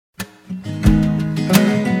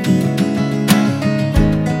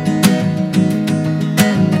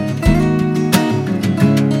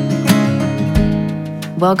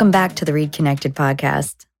Welcome back to the Read Connected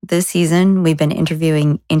podcast. This season, we've been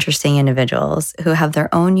interviewing interesting individuals who have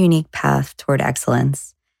their own unique path toward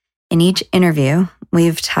excellence. In each interview,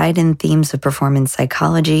 we've tied in themes of performance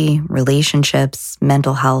psychology, relationships,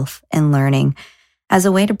 mental health, and learning as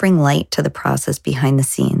a way to bring light to the process behind the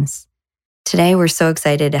scenes. Today, we're so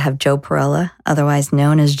excited to have Joe Perella, otherwise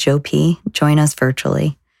known as Joe P., join us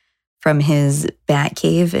virtually from his Bat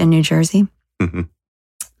Cave in New Jersey.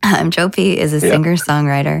 Joe P. is a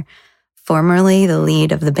singer-songwriter, formerly the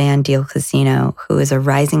lead of the band Deal Casino, who is a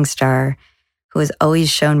rising star who has always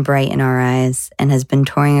shone bright in our eyes and has been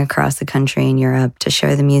touring across the country and Europe to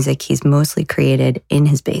share the music he's mostly created in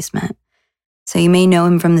his basement. So you may know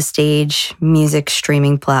him from the stage, music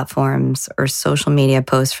streaming platforms, or social media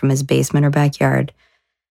posts from his basement or backyard.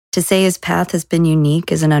 To say his path has been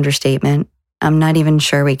unique is an understatement. I'm not even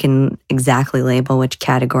sure we can exactly label which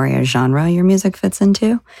category or genre your music fits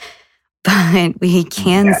into, but we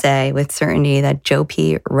can say with certainty that Joe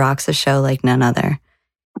P. rocks a show like none other.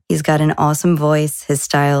 He's got an awesome voice, his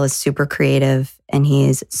style is super creative, and he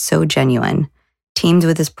is so genuine. Teamed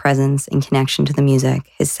with his presence and connection to the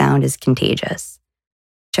music, his sound is contagious.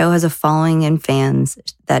 Joe has a following and fans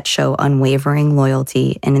that show unwavering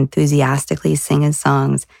loyalty and enthusiastically sing his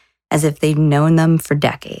songs as if they've known them for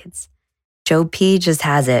decades. Joe P. just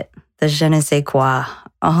has it, the je ne sais quoi.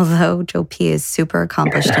 Although Joe P. is super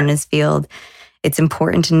accomplished in his field, it's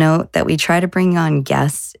important to note that we try to bring on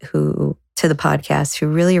guests to the podcast who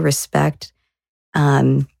really respect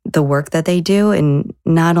the work that they do. And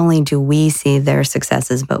not only do we see their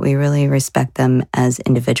successes, but we really respect them as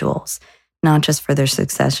individuals, not just for their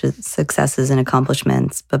successes and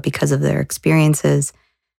accomplishments, but because of their experiences,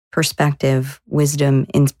 perspective, wisdom,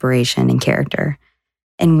 inspiration, and character.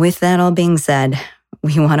 And with that all being said,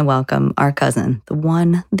 we want to welcome our cousin, the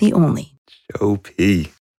one, the only, Joe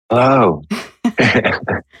P. Hello.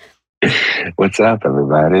 What's up,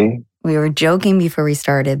 everybody? We were joking before we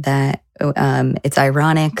started that it's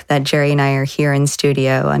ironic that Jerry and I are here in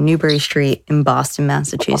studio on Newbury Street in Boston,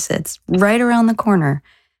 Massachusetts, right around the corner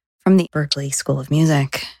from the Berklee School of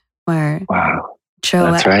Music, where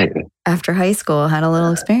Joe, that's right. After high school, had a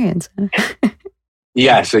little experience.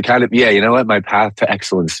 Yes, it kind of, you know what? My path to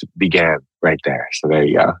excellence began right there. So there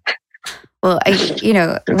you go. Well,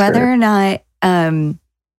 whether or not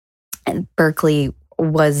Berklee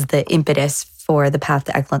was the impetus for the path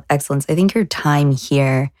to excellence, I think your time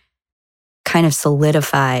here kind of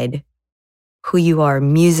solidified who you are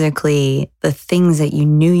musically, the things that you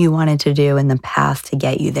knew you wanted to do, and the path to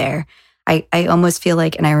get you there. I almost feel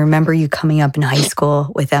like, and I remember you coming up in high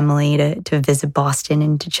school with Emily to visit Boston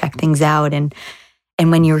and to check things out. And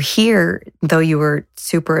when you were here, though you were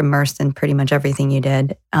super immersed in pretty much everything you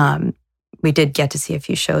did, we did get to see a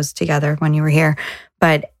few shows together when you were here.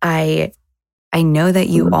 But I know that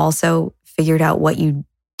you also figured out what you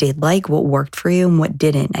did like, what worked for you and what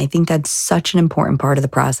didn't. I think that's such an important part of the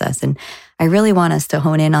process. And I really want us to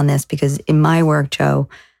hone in on this because in my work, Joe,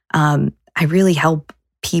 I really help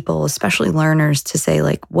people, especially learners, to say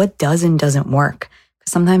like what does and doesn't work.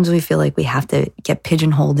 Sometimes we feel like we have to get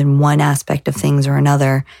pigeonholed in one aspect of things or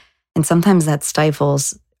another. And sometimes that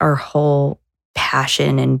stifles our whole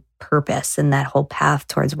passion and purpose and that whole path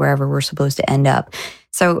towards wherever we're supposed to end up.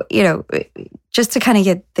 So, just to kind of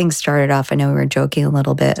get things started off, I know we were joking a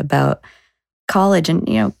little bit about college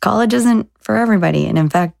and, college isn't for everybody. And in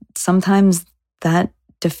fact, sometimes that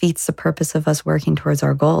defeats the purpose of us working towards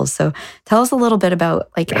our goals. So tell us a little bit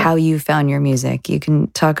about how you found your music. You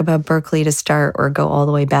can talk about Berklee to start or go all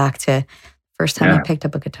the way back to first time you picked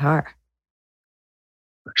up a guitar.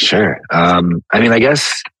 Sure. I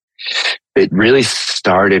guess it really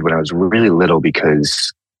started when I was really little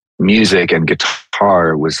because music and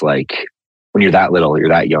guitar was like, when you're that little, you're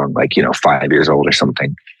that young, 5 years old or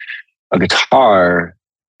something. A guitar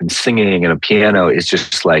and singing and a piano is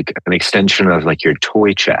just like an extension of like your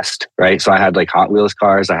toy chest, right? So I had like Hot Wheels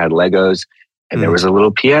cars, I had Legos, and there was a little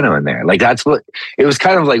piano in there. Like that's what, it was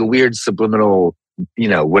kind of like weird subliminal,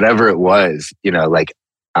 whatever it was,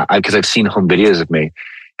 because I've seen home videos of me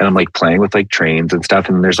and I'm like playing with like trains and stuff.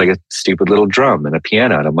 And there's like a stupid little drum and a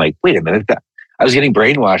piano. And I'm like, wait a minute, I was getting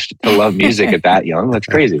brainwashed to love music at that young. That's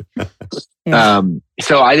crazy. Yeah.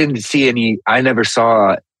 So I didn't see I never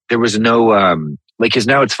saw, there was no, because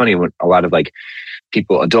now it's funny when a lot of like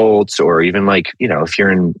people, adults, or even like, if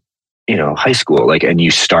you're in, high school, and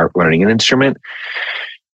you start learning an instrument,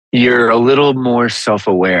 you're a little more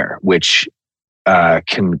self-aware, which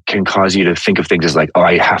can cause you to think of things as like, oh,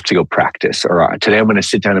 I have to go practice, or today I'm going to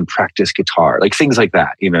sit down and practice guitar, like things like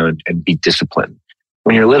that, and be disciplined.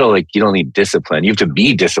 when you're little, like you don't need discipline. You have to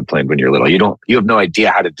be disciplined when you're little. You have no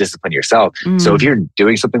idea how to discipline yourself. So if you're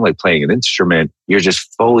doing something like playing an instrument, you're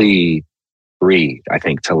just fully free, I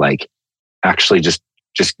think, to like actually just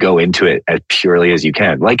go into it as purely as you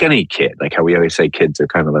can. Like any kid, like how we always say kids are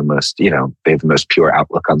kind of the most, they have the most pure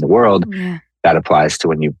outlook on the world. Yeah. That applies to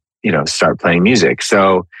when you start playing music.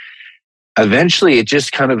 So eventually it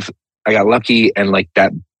just kind of, I got lucky and like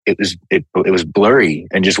that, it was blurry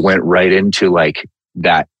and just went right into like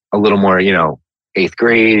that a little more, 8th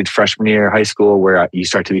grade, freshman year, high school, where you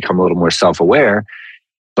start to become a little more self-aware.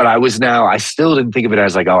 But I still didn't think of it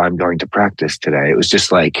as like, oh, I'm going to practice today. It was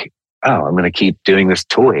just like, oh, I'm going to keep doing this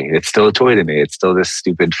toy. It's still a toy to me. It's still this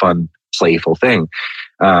stupid, fun, playful thing.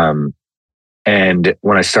 And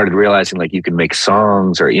when I started realizing like you can make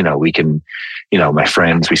songs or, we can, my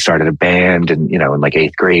friends, we started a band and, in like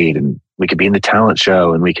 8th grade and we could be in the talent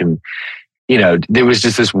show and we can, there was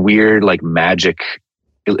just this weird like magic.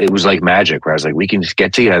 It was like magic where I was like, we can just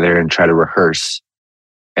get together and try to rehearse.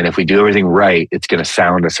 And if we do everything right, it's going to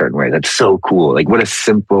sound a certain way. That's so cool. Like what a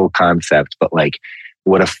simple concept, but like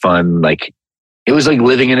what a fun, like it was like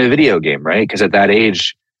living in a video game, right? Because at that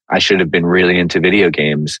age, I should have been really into video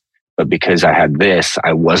games. But because I had this,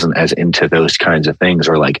 I wasn't as into those kinds of things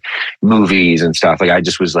or like movies and stuff. Like I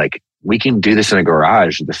just was like, we can do this in a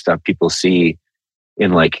garage. The stuff people see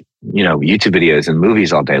in like, YouTube videos and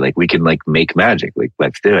movies all day. Like we can like make magic. Like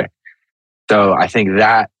let's do it. So I think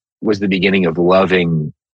that was the beginning of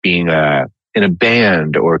loving being in a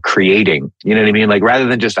band or creating. You know what I mean? Like rather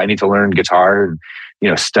than just I need to learn guitar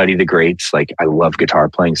and study the greats. Like I love guitar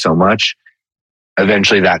playing so much.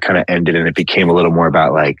 Eventually that kind of ended and it became a little more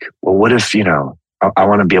about like, well, what if, I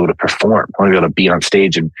want to be able to perform. I want to be able to be on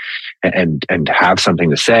stage and have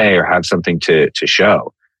something to say or have something to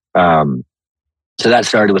show. So that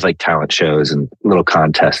started with like talent shows and little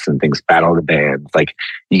contests and things, battle of the band. Like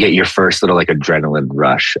you get your first little like adrenaline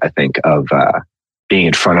rush, I think, of being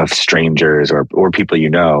in front of strangers or people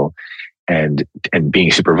and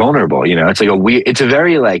being super vulnerable. It's like it's a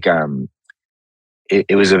very like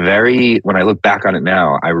it was a very, when I look back on it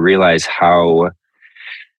now, I realize how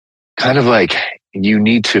kind of like you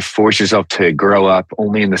need to force yourself to grow up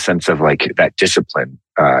only in the sense of like that discipline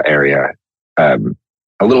area a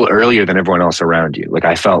little earlier than everyone else around you. Like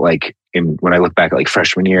I felt like when I look back at like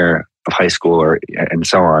freshman year of high school and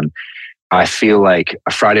so on, I feel like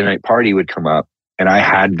a Friday night party would come up and I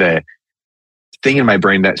had the thing in my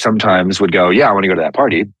brain that sometimes would go, yeah, I want to go to that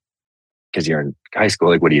party because you're in high school.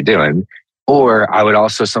 Like, what are you doing? Or I would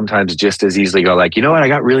also sometimes just as easily go like, you know what? I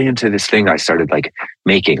got really into this thing I started like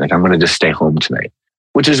making. Like, I'm going to just stay home tonight,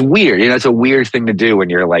 which is weird. It's a weird thing to do when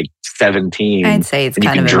you're like 17. I'd say it's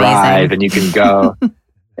kind of amazing. You can drive and you can go.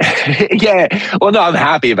 Yeah. Well, no, I'm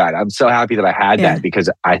happy about it. I'm so happy that I had that because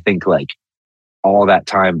I think like all that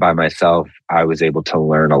time by myself, I was able to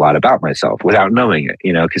learn a lot about myself without knowing it,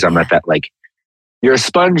 because I'm at that like, you're a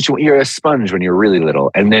sponge when you're really little.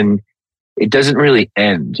 And then it doesn't really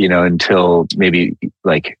end, until maybe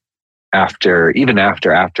like after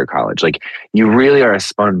college. Like you really are a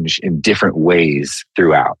sponge in different ways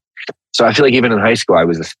throughout. So I feel like even in high school, I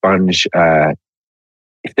was a sponge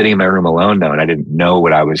sitting in my room alone though. And I didn't know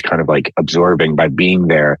what I was kind of like absorbing by being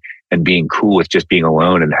there and being cool with just being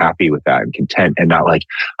alone and happy with that and content and not like,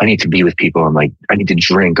 I need to be with people. I'm like, I need to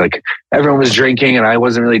drink. Like everyone was drinking and I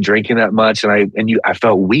wasn't really drinking that much. And I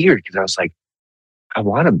felt weird because I was like, I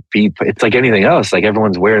want to be, it's like anything else. Like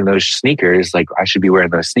everyone's wearing those sneakers. Like I should be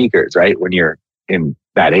wearing those sneakers, right? When you're in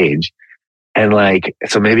that age. And like,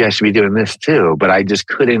 so maybe I should be doing this too, but I just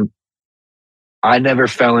couldn't, I never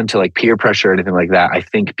fell into like peer pressure or anything like that. I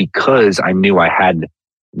think because I knew I had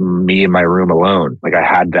me in my room alone. Like I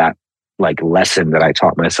had that like lesson that I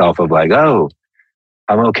taught myself of like, oh,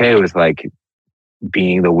 I'm okay with like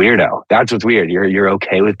being the weirdo. That's what's weird. You're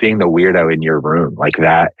okay with being the weirdo in your room like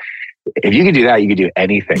that. If you can do that, you can do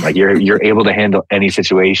anything. Like you're able to handle any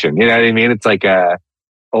situation. You know what I mean? It's like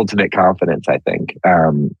ultimate confidence, I think.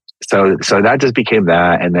 So that just became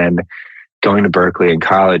that. And then going to Berkeley and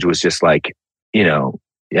college was just like,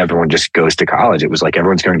 everyone just goes to college. It was like,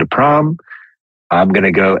 everyone's going to prom. I'm going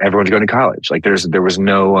to go, everyone's going to college. Like there was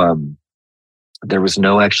no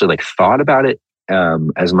actually like thought about it.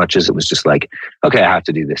 As much as it was just like, okay, I have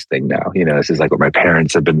to do this thing now. This is like what my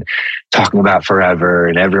parents have been talking about forever.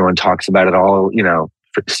 And everyone talks about it all,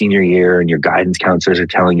 for senior year and your guidance counselors are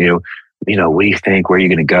telling you, what do you think? Where are you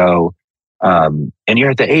going to go? And you're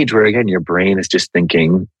at the age where, again, your brain is just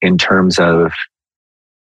thinking in terms of,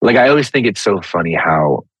 like, I always think it's so funny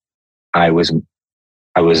how I was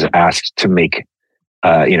asked to make,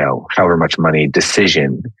 however much money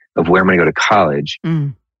decision of where I'm going to go to college.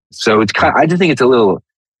 So it's I just think it's a little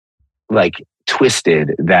like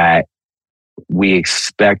twisted that we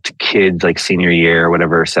expect kids like senior year or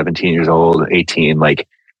whatever, 17 years old, 18, like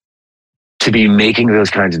to be making those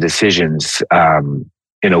kinds of decisions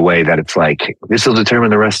in a way that it's like, this will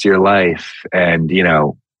determine the rest of your life. And,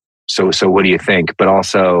 so what do you think? But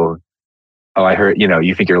also, oh, I heard,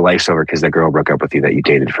 you think your life's over because that girl broke up with you that you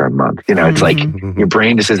dated for a month. It's like your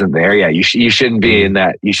brain just isn't there yet. You shouldn't be in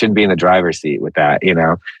that. You shouldn't be in the driver's seat with that,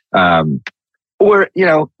 or,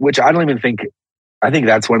 which I don't even think, I think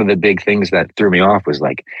that's one of the big things that threw me off was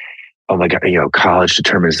like, oh my God, college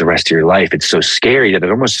determines the rest of your life. It's so scary that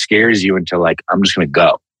it almost scares you into like, I'm just going to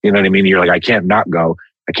go. You know what I mean? You're like, I can't not go.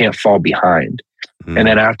 I can't fall behind. And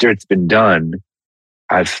then after it's been done,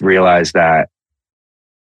 I've realized that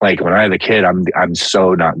like when I have a kid, I'm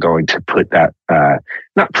so not going to put that,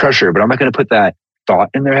 not pressure, but I'm not going to put that thought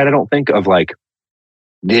in their head. I don't think of like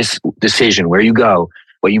this decision, where you go,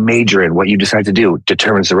 what you major in, what you decide to do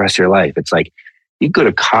determines the rest of your life. It's like, you go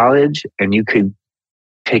to college and you could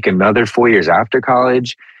take another 4 years after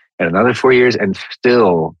college and another 4 years and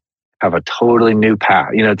still have a totally new path.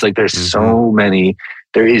 It's like there's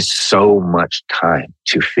there is so much time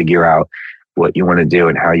to figure out what you want to do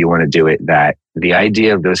and how you want to do it, that the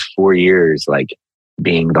idea of those 4 years like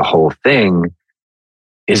being the whole thing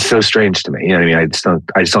is so strange to me. You know what I mean? I just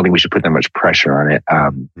don't think we should put that much pressure on it.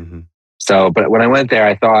 So, but when I went there,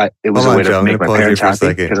 I thought it was a way to make my parents happy.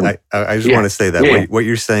 I just want to say that what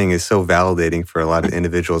you're saying is so validating for a lot of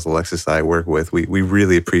individuals, Alexis and I work with. We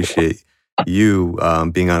really appreciate you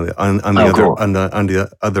being on the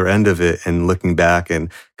other end of it and looking back,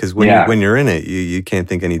 and because when you're in it, you can't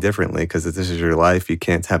think any differently because this is your life. You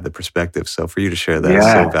can't have the perspective. So for you to share that is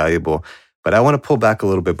so valuable. But I want to pull back a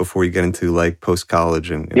little bit before you get into like post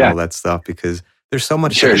college and all that stuff, because there's so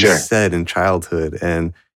much that is said in childhood.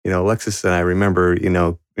 And Alexis and I remember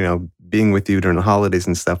being with you during the holidays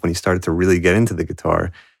and stuff when you started to really get into the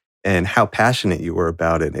guitar, and how passionate you were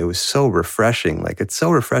about it. It was so refreshing. Like, it's so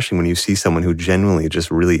refreshing when you see someone who genuinely just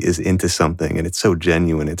really is into something, and it's so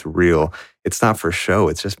genuine, it's real. It's not for show.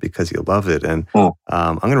 It's just because you love it. And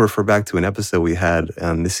I'm going to refer back to an episode we had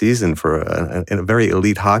this season for a very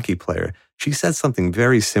elite hockey player. She said something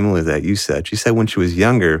very similar to that you said. She said when she was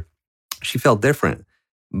younger, she felt different,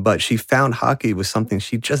 but she found hockey was something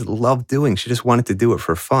she just loved doing. She just wanted to do it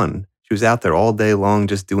for fun. She was out there all day long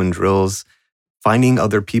just doing drills, finding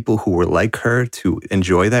other people who were like her to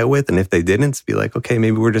enjoy that with. And if they didn't, be like, okay,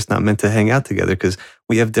 maybe we're just not meant to hang out together because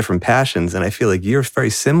we have different passions. And I feel like you're very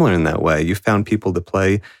similar in that way. You found people to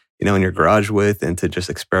play, in your garage with, and to just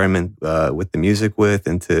experiment with the music with,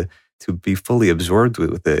 and to be fully absorbed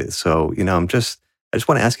with it. So, I just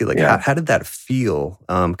want to ask you, like, how did that feel?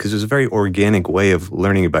 Because it was a very organic way of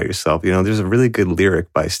learning about yourself. There's a really good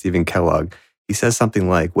lyric by Stephen Kellogg. He says something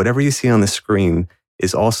like, whatever you see on the screen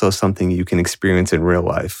is also something you can experience in real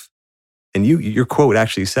life. And your quote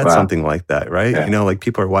actually said something like that, right? Yeah. Like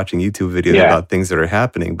people are watching YouTube videos about things that are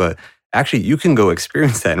happening, but actually you can go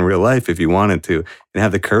experience that in real life if you wanted to, and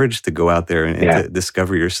have the courage to go out there and to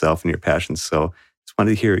discover yourself and your passions. So just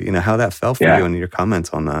wanted to hear, how that felt for you and your comments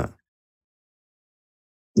on that.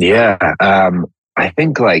 Yeah. I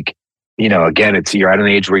think like, again, you're at an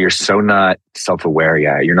age where you're so not self-aware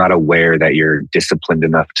yet. You're not aware that you're disciplined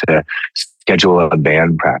enough to schedule a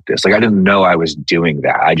band practice. Like, I didn't know I was doing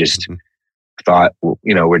that. I just thought,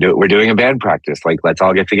 we're doing a band practice. Like, let's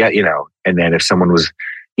all get together, and then if someone was,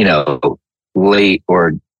 late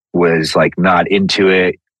or was like not into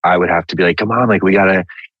it, I would have to be like, come on, like we got to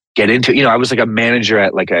get into it. I was like a manager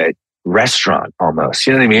at like a restaurant almost,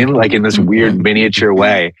 you know what I mean? Like in this weird miniature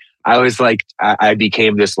way. I was like, I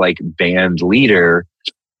became this like band leader,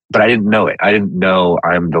 but I didn't know it. I didn't know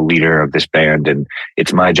I'm the leader of this band and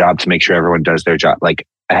it's my job to make sure everyone does their job. Like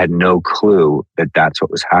I had no clue that that's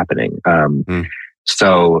what was happening.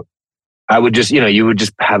 So I would just, you would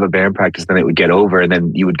just have a band practice, then it would get over and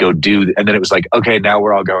then you would go do, and then it was like, okay, now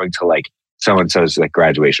we're all going to like so-and-so's like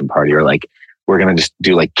graduation party, or like, we're going to just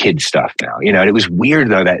do like kid stuff now, and it was weird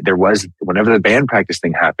though that there was, whenever the band practice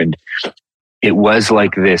thing happened, it was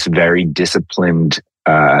like this very disciplined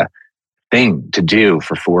thing to do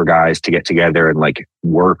for four guys to get together and like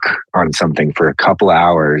work on something for a couple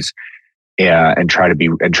hours and try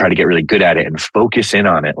to get really good at it and focus in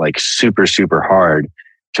on it like super, super hard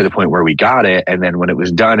to the point where we got it. And then when it was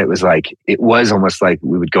done, it was almost like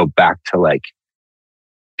we would go back to like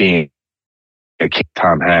being a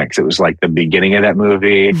Tom Hanks. It was like the beginning of that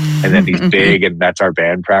movie, and then he's big, and that's our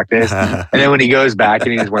band practice. And then when he goes back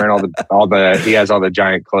and he's wearing he has all the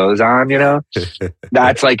giant clothes on,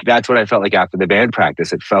 that's what I felt like after the band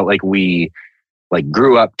practice. It felt like we like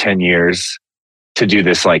grew up 10 years, to do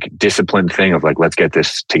this like disciplined thing of like, let's get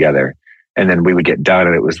this together. And then we would get done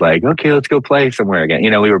and it was like, okay, let's go play somewhere again.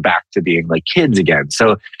 We were back to being like kids again.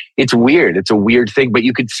 So it's weird. It's a weird thing, but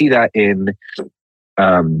you could see that in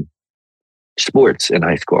sports in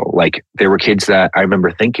high school. Like there were kids that I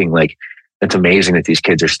remember thinking like, it's amazing that these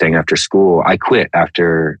kids are staying after school. I quit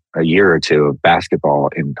after a year or two of basketball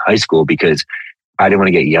in high school because I didn't want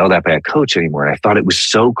to get yelled at by a coach anymore. And I thought it was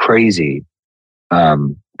so crazy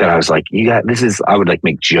that I was like, I would like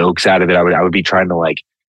make jokes out of it. I would be trying to like,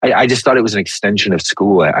 I just thought it was an extension of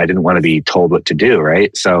school. I didn't want to be told what to do.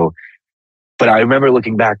 Right. So, but I remember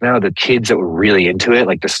looking back now, the kids that were really into it,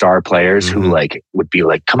 like the star players who like would be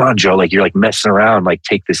like, come on, Joe, like you're like messing around, like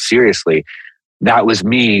take this seriously. That was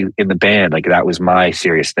me in the band. Like that was my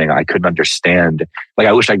serious thing. I couldn't understand. Like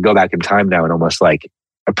I wish I could go back in time now and almost like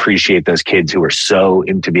appreciate those kids who were so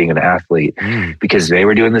into being an athlete because they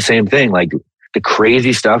were doing the same thing. Like the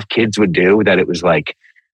crazy stuff kids would do that it was like,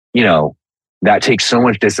 that takes so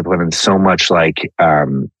much discipline and so much like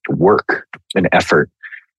work and effort.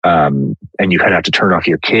 And you kind of have to turn off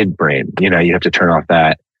your kid brain. You have to turn off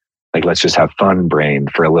that, like, let's just have fun brain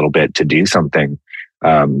for a little bit to do something.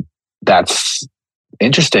 That's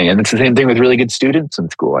interesting. And it's the same thing with really good students in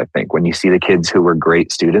school. I think when you see the kids who were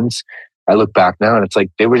great students, I look back now and it's like,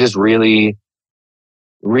 they were just really,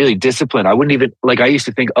 really disciplined. I wouldn't even like, I used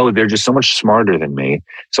to think, oh, they're just so much smarter than me.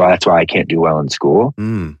 So that's why I can't do well in school.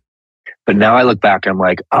 But now I look back, I'm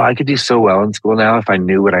like, oh, I could do so well in school now if I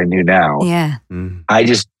knew what I knew now. Yeah. I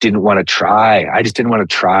just didn't want to try. I just didn't want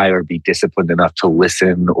to try or be disciplined enough to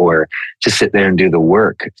listen or just sit there and do the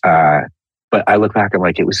work. But I look back, I'm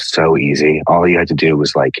like, it was so easy. All you had to do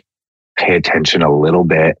was like pay attention a little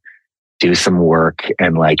bit, do some work,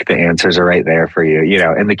 and like the answers are right there for you,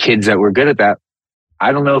 And the kids that were good at that,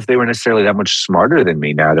 I don't know if they were necessarily that much smarter than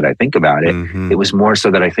me now that I think about it. It was more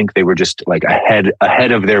so that I think they were just like ahead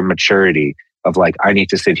of their maturity of like, I need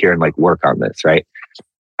to sit here and like work on this, right?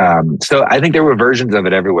 So I think there were versions of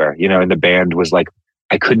it everywhere, and the band was like,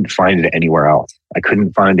 I couldn't find it anywhere else. I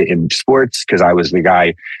couldn't find it in sports because I was the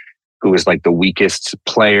guy who was like the weakest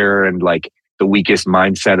player and like the weakest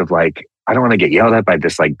mindset of like, I don't want to get yelled at by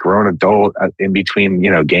this like grown adult in between,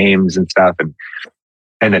 games and stuff.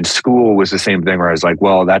 And then school was the same thing where I was like,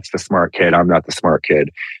 well, that's the smart kid. I'm not the smart kid.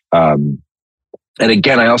 And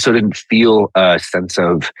again, I also didn't feel a sense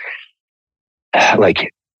of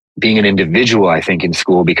like being an individual, I think, in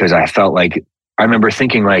school, because I felt like, I remember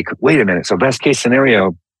thinking like, wait a minute. So best case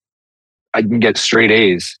scenario, I can get straight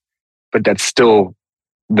A's, but that's still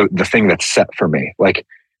the thing that's set for me. Like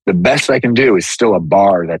the best I can do is still a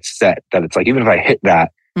bar that's set, that it's like, even if I hit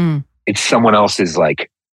that, it's someone else's like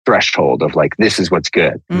threshold of like, this is what's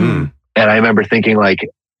good. And I remember thinking like,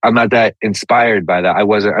 I'm not that inspired by that. I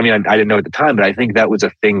didn't know at the time, but I think that was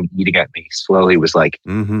a thing eating at me slowly, was like,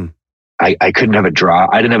 I couldn't have a drive.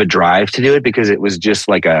 I didn't have a drive to do it because it was just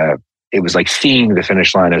like it was like seeing the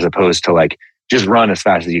finish line as opposed to like, just run as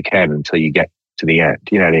fast as you can until you get to the end.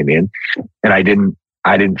 You know what I mean? And I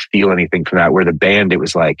didn't feel anything from that. Where the band, it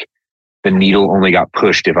was like the needle only got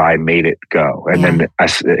pushed if I made it go. And then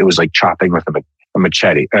it was like chopping with a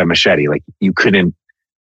machete. Like you couldn't,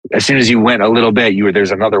 as soon as you went a little bit,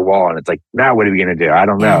 there's another wall and it's like, now what are we going to do? I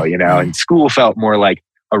don't know, and school felt more like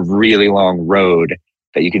a really long road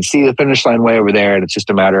that you can see the finish line way over there. And it's just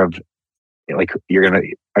a matter of like, are you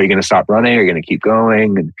going to stop running? Are you going to keep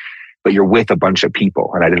going? But you're with a bunch of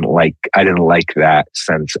people. And I didn't like that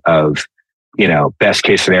sense of, best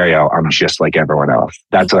case scenario, I'm just like everyone else.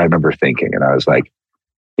 That's what I remember thinking. And I was like,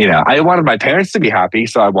 I wanted my parents to be happy.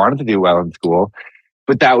 So I wanted to do well in school.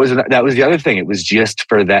 But that was the other thing. It was just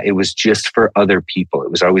for that. It was just for other people.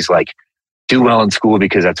 It was always like, do well in school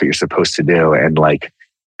because that's what you're supposed to do. And like,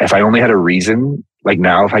 if I only had a reason, like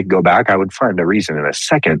now, if I could go back, I would find a reason in a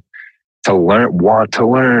second to want to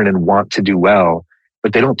learn and want to do well.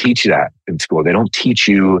 But they don't teach you that in school. They don't teach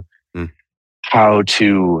you how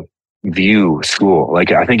to view school.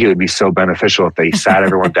 Like, I think it would be so beneficial if they sat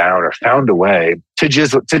everyone down or found a way to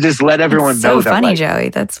just let everyone know. So funny, Joey.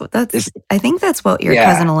 That's. I think that's what your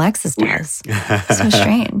cousin Alexis does. So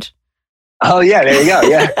strange. Oh yeah, there you go.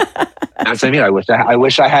 Yeah, that's what I mean. I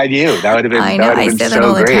wish I had you. That would have been. I know. I say that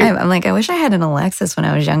all the time. I'm like, I wish I had an Alexis when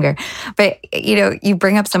I was younger. But you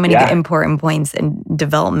bring up so many important points, and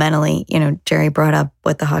developmentally, Jerry brought up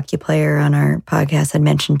what the hockey player on our podcast had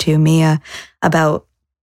mentioned to Mia about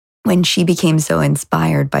when she became so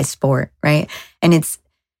inspired by sport, right? And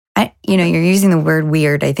you're using the word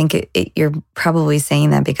weird. I think you're probably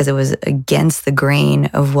saying that because it was against the grain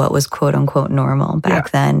of what was quote unquote normal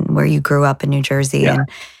back then, where you grew up in New Jersey. And,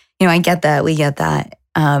 I get that. We get that.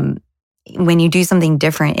 when you do something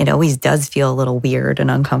different, it always does feel a little weird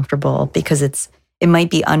and uncomfortable because it might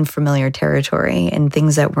be unfamiliar territory and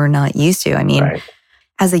things that we're not used to. I mean,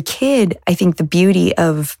 as a kid, I think the beauty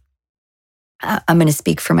of, I'm going to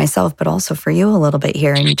speak for myself, but also for you a little bit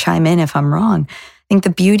here and chime in if I'm wrong. I think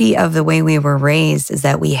the beauty of the way we were raised is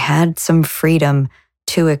that we had some freedom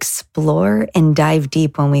to explore and dive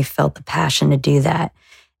deep when we felt the passion to do that.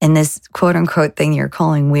 And this quote unquote thing you're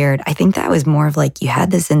calling weird, I think that was more of like you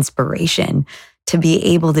had this inspiration to be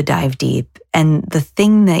able to dive deep. And the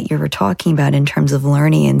thing that you were talking about in terms of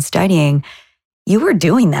learning and studying, you were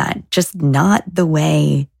doing that, just not the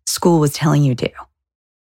way school was telling you to.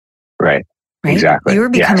 Right? Exactly. You were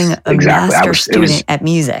becoming a master student at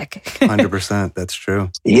music. 100%. That's true.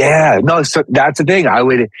 Yeah. No, so that's the thing.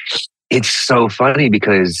 It's so funny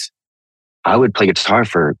because I would play guitar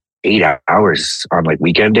for 8 hours on like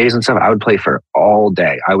weekend days and stuff. I would play for all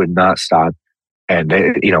day. I would not stop. And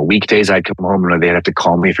they, weekdays I'd come home and they'd have to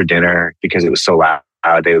call me for dinner because it was so loud.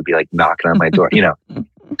 They would be like knocking on my door,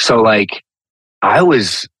 So like I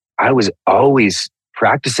was always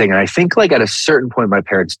practicing. And I think like at a certain point, my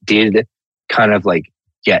parents did kind of like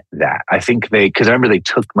get that. I think because I remember they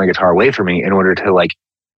took my guitar away from me in order to like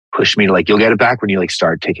push me to like, you'll get it back when you like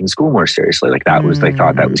start taking school more seriously. Like that was, they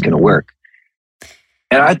thought that was going to work.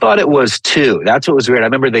 And I thought it was too. That's what was weird. I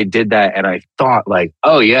remember they did that and I thought like,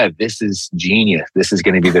 oh yeah, this is genius. This is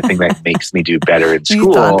going to be the thing that makes me do better in school.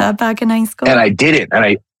 You thought that back in high school? And I didn't. And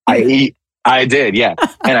I did, yeah.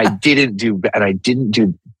 And I didn't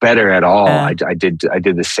do better at all. I did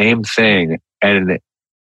the same thing. And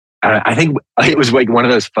I think it was like one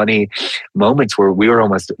of those funny moments where we were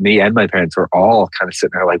almost, me and my parents were all kind of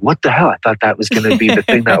sitting there like, what the hell? I thought that was going to be the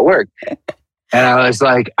thing that worked. And I was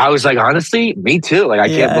like, honestly, me too. Like, I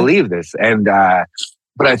can't believe this. And,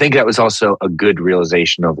 but I think that was also a good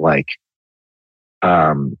realization of like,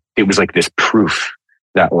 it was like this proof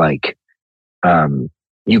that like,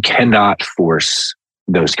 you cannot force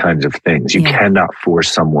those kinds of things. You cannot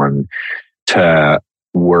force someone to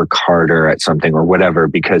work harder at something or whatever,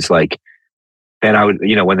 because like, then I would,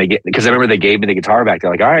 when they because I remember they gave me the guitar back.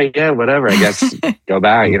 They're like, all right, yeah, whatever, I guess go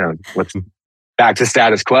back, what's back to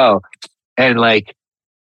status quo. And like,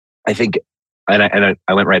 I think, and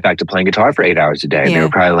I went right back to playing guitar for 8 hours a day. And they were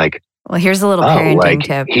probably like, well, here's a little parenting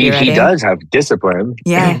tip. He does have discipline.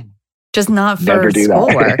 Yeah. Just not for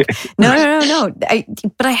schoolwork. No.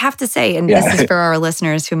 But I have to say, and this is for our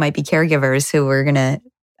listeners who might be caregivers who we're going to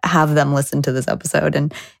have them listen to this episode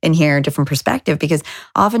and hear a different perspective, because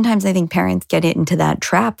oftentimes I think parents get into that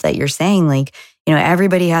trap that you're saying, like,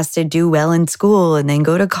 everybody has to do well in school and then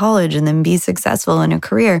go to college and then be successful in a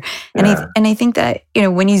career. And I think that,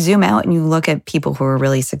 when you zoom out and you look at people who are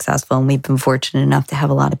really successful, and we've been fortunate enough to have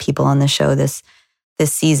a lot of people on the show this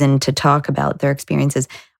season to talk about their experiences.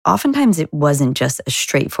 Oftentimes it wasn't just a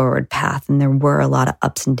straightforward path, and there were a lot of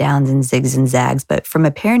ups and downs and zigs and zags. But from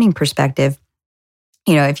a parenting perspective,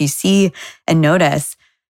 if you see and notice,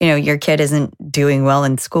 your kid isn't doing well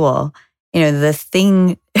in school, the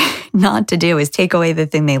thing not to do is take away the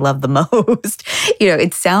thing they love the most.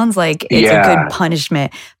 It sounds like it's a good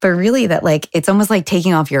punishment, but really that like, it's almost like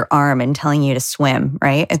taking off your arm and telling you to swim,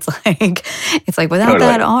 right? It's like without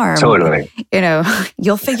that arm,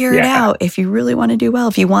 you'll figure it out if you really want to do well,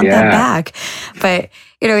 if you want that back. But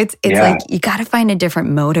it's like, you got to find a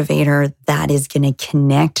different motivator that is going to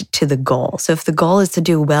connect to the goal. So if the goal is to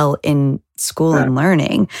do well in school and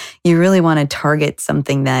learning, you really want to target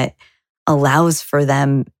something that allows for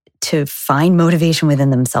them to find motivation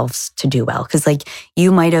within themselves to do well. Because like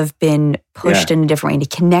you might have been pushed in a different way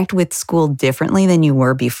to connect with school differently than you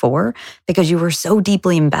were before, because you were so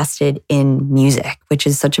deeply invested in music, which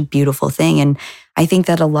is such a beautiful thing. And I think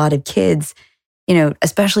that a lot of kids,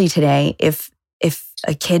 especially today, if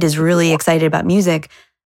a kid is really excited about music,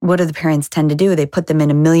 what do the parents tend to do? They put them in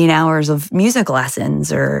 1 million hours of music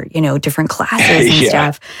lessons or, different classes and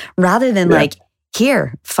stuff, rather than like,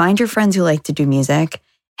 here, find your friends who like to do music,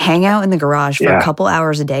 hang out in the garage for a couple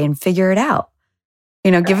hours a day and figure it out.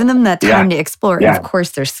 Giving them that time to explore. And of course,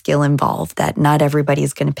 there's skill involved that not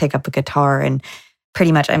everybody's going to pick up a guitar and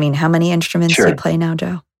pretty much, how many instruments do you play now,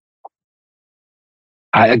 Joe?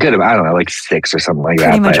 A good amount, I don't know, like 6 or something like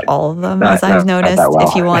pretty that. Pretty much all of them, as I've noticed,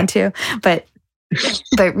 if you want to. But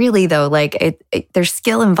really though, like there's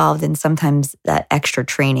skill involved, and sometimes that extra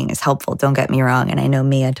training is helpful. Don't get me wrong. And I know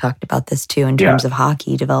Mia talked about this too in terms of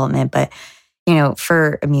hockey development, but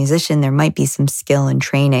for a musician, there might be some skill and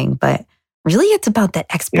training, but really it's about that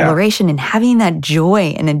exploration and having that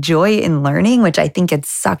joy and a joy in learning, which I think gets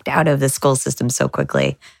sucked out of the school system so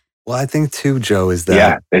quickly. Well, I think too, Joe, is that...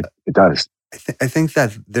 Yeah, it does. I think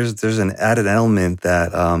that there's an added element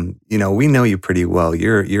that, we know you pretty well.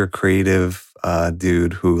 You're a creative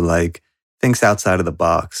dude who like thinks outside of the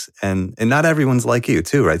box, and not everyone's like you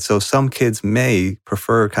too, right? So some kids may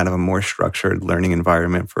prefer kind of a more structured learning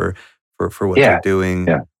environment for what they're doing.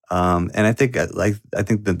 Yeah. And I think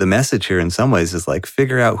that the message here in some ways is like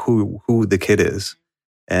figure out who the kid is.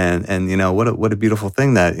 And what a beautiful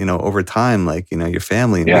thing that over time, like your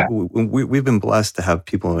family. Yeah. We've been blessed to have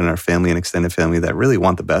people in our family and extended family that really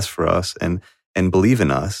want the best for us and believe in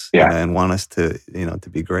us. Yeah. And want us to to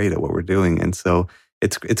be great at what we're doing. And so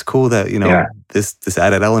it's cool that this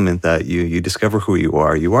added element that you discover who you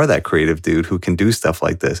are. You are that creative dude who can do stuff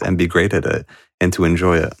like this and be great at it and to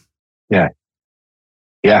enjoy it. Yeah.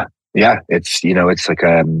 It's it's like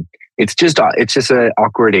it's just an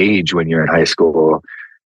awkward age when you're in high school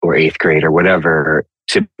or 8th grade or whatever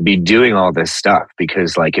to be doing all this stuff,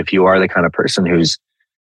 because like if you are the kind of person who's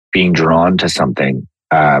being drawn to something,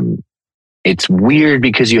 it's weird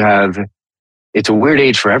because it's a weird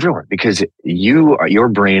age for everyone because your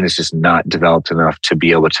brain is just not developed enough to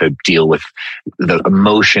be able to deal with the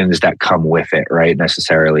emotions that come with it, right?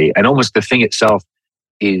 Necessarily. And almost the thing itself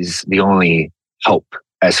is the only hope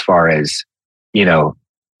as far as,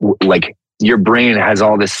 like your brain has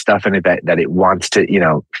all this stuff in it that it wants to,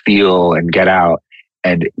 feel and get out.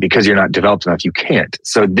 And because you're not developed enough, you can't.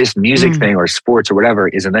 So this music thing or sports or whatever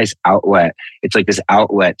is a nice outlet. It's like this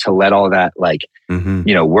outlet to let all that, like,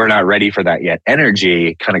 we're not ready for that yet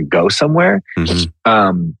energy kind of go somewhere.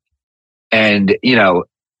 And then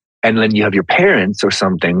you have your parents or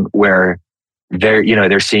something where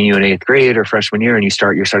they're seeing you in 8th grade or freshman year, and you're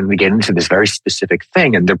starting to get into this very specific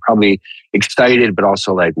thing, and they're probably excited, but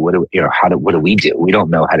also like, what do we do? We don't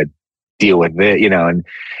know how to deal with it, and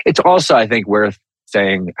it's also, I think, worth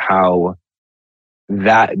saying how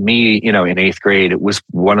that in 8th grade, it was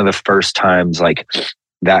one of the first times like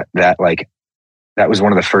that was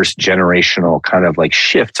one of the first generational kind of like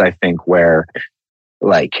shifts, I think, where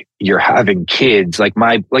like you're having kids, like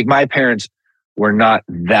my parents were not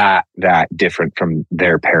that different from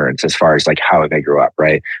their parents as far as like how they grew up,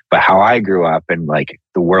 right? But how I grew up and like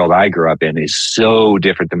the world I grew up in is so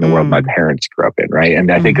different than the world my parents grew up in, right? And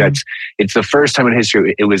I think it's the first time in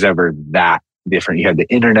history it was ever that different. You had the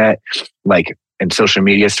internet, like, and social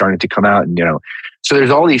media starting to come out, and so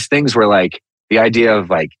there's all these things where like the idea of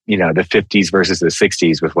like the 50s versus the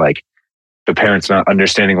 60s with like the parents not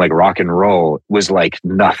understanding like rock and roll was like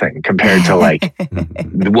nothing compared to like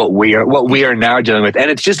what we are now dealing with. And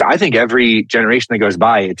it's just, I think every generation that goes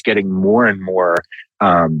by, it's getting more and more,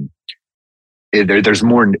 there's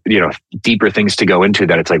more, deeper things to go into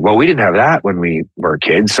that. It's like, well, we didn't have that when we were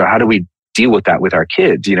kids. So how do we deal with that with our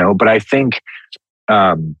kids? But I think,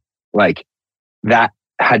 like that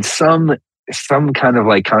had some kind of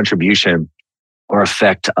like contribution or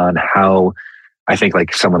effect on how I think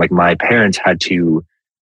like someone like my parents had to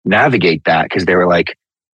navigate that, because they were like,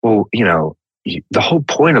 well, the whole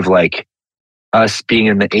point of like us being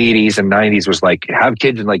in the 80s and 90s was like have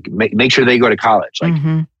kids and like make sure they go to college.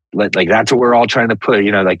 Like, like that's what we're all trying to put,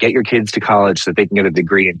 like get your kids to college so that they can get a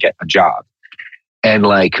degree and get a job. And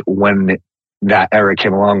like when that era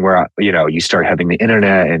came along where, you start having the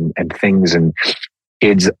internet and things, and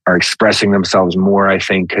kids are expressing themselves more, I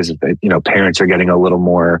think, because, parents are getting a little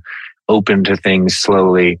more open to things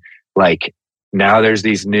slowly. Like now there's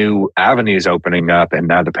these new avenues opening up, and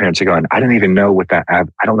now the parents are going, I didn't even know I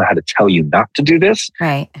don't know how to tell you not to do this.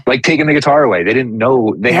 Right. Like taking the guitar away. They didn't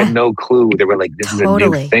know, they had no clue. They were like, this is a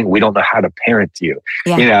new thing. We don't know how to parent you,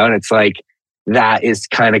 and it's like, that is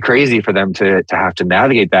kind of crazy for them to have to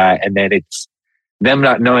navigate that. And then it's them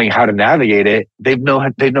not knowing how to navigate it. They've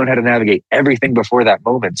known how to navigate everything before that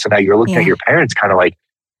moment. So now you're looking at your parents kind of like,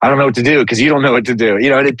 I don't know what to do because you don't know what to do,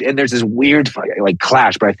 and there's this weird like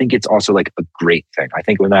clash, but I think it's also like a great thing. I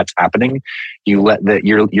think when that's happening, you let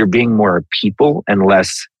you're being more people and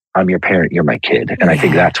less, I'm your parent, you're my kid. And I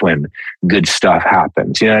think that's when good stuff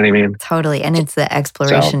happens. You know what I mean? Totally. And it's the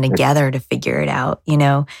exploration together to figure it out,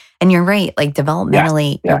 And you're right, like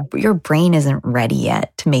developmentally, your brain isn't ready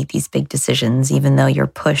yet to make these big decisions, even though you're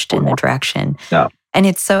pushed in a direction. No. And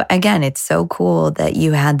it's so cool that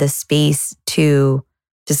you had the space to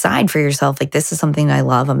decide for yourself, like, this is something I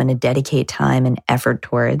love. I'm going to dedicate time and effort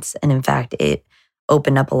towards. And in fact, it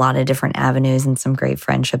opened up a lot of different avenues and some great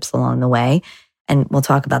friendships along the way. And we'll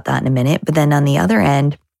talk about that in a minute. But then on the other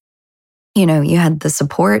end, you had the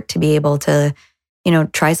support to be able to,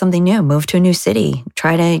 try something new, move to a new city,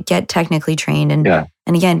 try to get technically trained. And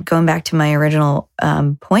again, going back to my original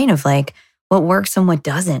point of like what works and what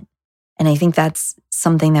doesn't. And I think that's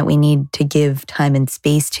something that we need to give time and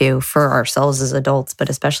space to for ourselves as adults,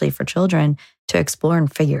 but especially for children to explore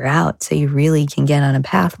and figure out, so you really can get on a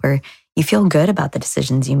path where you feel good about the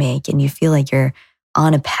decisions you make and you feel like you're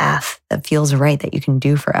on a path that feels right, that you can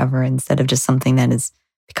do forever instead of just something that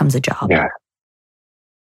becomes a job.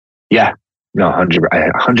 Yeah. No,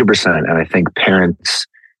 100%. And I think parents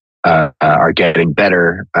are getting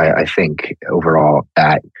better, I think, overall,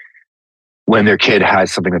 at when their kid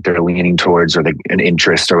has something that they're leaning towards or an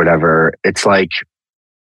interest or whatever, it's like,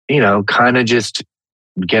 kind of just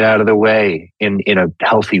get out of the way in a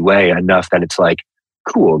healthy way enough that it's like,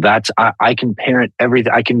 cool, I can parent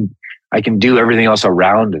everything. I can do everything else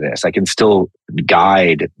around this. I can still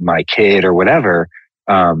guide my kid or whatever.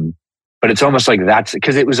 But it's almost like that's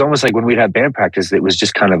because it was almost like when we'd have band practice, it was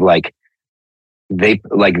just kind of like they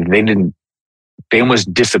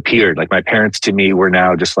almost disappeared. Like my parents to me were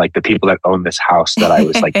now just like the people that own this house that I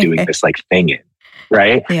was like doing this like thing in.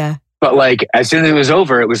 Right. Yeah. But like, as soon as it was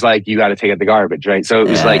over, it was like, you got to take out the garbage. Right. So it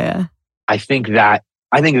was I think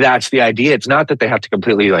that's the idea. It's not that they have to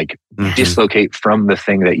completely like dislocate from the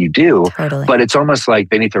thing that you do, but it's almost like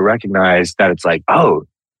they need to recognize that it's like, oh,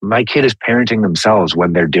 my kid is parenting themselves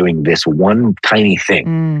when they're doing this one tiny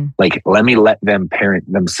thing. Like, let them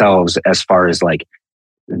parent themselves as far as like,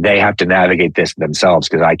 they have to navigate this themselves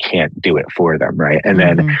because I can't do it for them. Right. And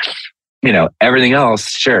then, everything else,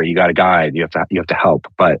 sure, you got a guide, you have to help,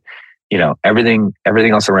 but everything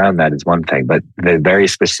else around that is one thing, but the very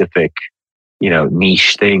specific,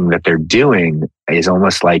 niche thing that they're doing is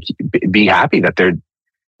almost like be happy that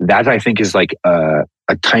that I think is like a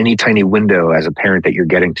tiny, tiny window as a parent that you're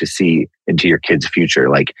getting to see into your kid's future.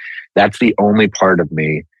 Like that's the only part of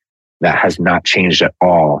me that has not changed at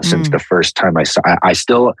all since the first time I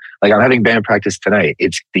still, like, I'm having band practice tonight.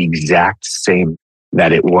 It's the exact same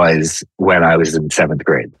that it was when I was in 7th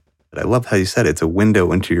grade. But I love how you said it's a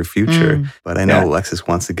window into your future. But I know Alexis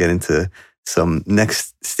wants to get into some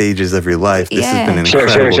next stages of your life. This has been an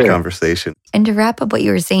incredible conversation. And to wrap up what you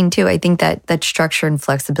were saying too, I think that structure and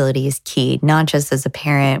flexibility is key, not just as a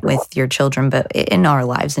parent with your children, but in our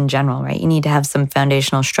lives in general, right? You need to have some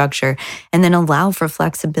foundational structure and then allow for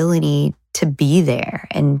flexibility to be there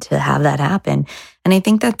and to have that happen. And I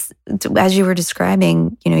think that's, as you were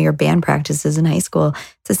describing, your band practices in high school,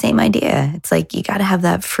 it's the same idea. It's like you got to have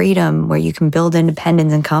that freedom where you can build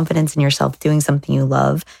independence and confidence in yourself doing something you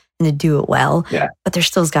love and to do it well. Yeah. But there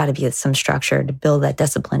still's got to be some structure to build that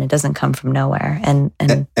discipline. It doesn't come from nowhere. And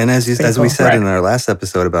as we said in our last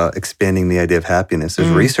episode about expanding the idea of happiness, there's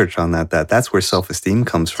research on that's where self-esteem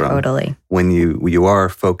comes from. Totally. When you are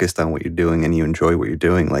focused on what you're doing and you enjoy what you're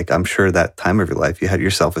doing, like I'm sure that time of your life, you had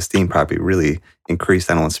your self-esteem probably really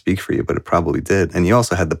increased. I don't want to speak for you, but it probably did. And you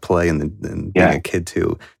also had the play and being a kid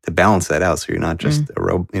too, to balance that out. So you're not just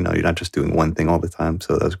you're not just doing one thing all the time.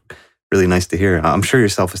 So that's really nice to hear. I'm sure your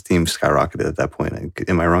self-esteem skyrocketed at that point.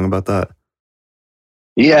 Am I wrong about that?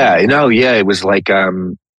 Yeah, it was like,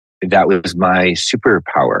 that was my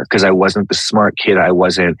superpower because I wasn't the smart kid. I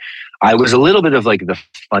was a little bit of like the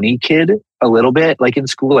funny kid, a little bit like in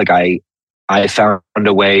school. Like I found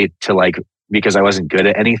a way to like, because I wasn't good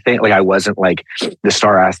at anything. Like I wasn't like the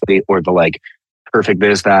star athlete or the like perfect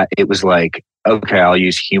this, that. It was like, okay, I'll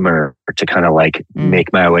use humor to kind of like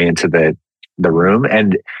make my way into the room.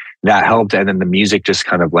 And that helped. And then the music just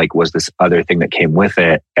kind of like was this other thing that came with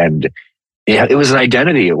it. And it was an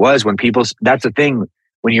identity. It was when that's the thing.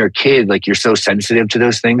 When you're a kid, like you're so sensitive to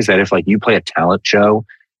those things that if like you play a talent show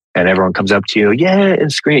and everyone comes up to you,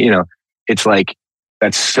 and scream, it's like,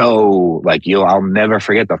 that's so like, I'll never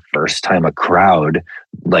forget the first time a crowd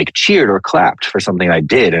like cheered or clapped for something I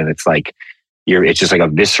did. And it's like, it's just like a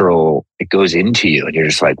visceral, it goes into you and you're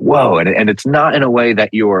just like, whoa. And it's not in a way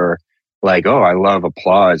that you're like, oh, I love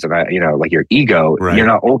applause and like your ego. Right. You're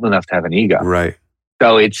not old enough to have an ego. Right.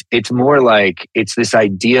 So it's more like, it's this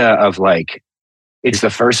idea of like, it's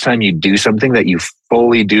the first time you do something that you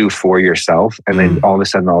fully do for yourself. And then all of a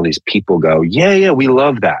sudden all these people go, yeah, we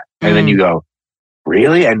love that. And then you go,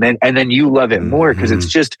 really? And then you love it more because it's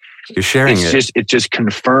just, you're sharing it. It's just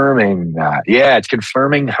confirming that. Yeah. It's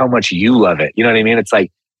confirming how much you love it. You know what I mean? It's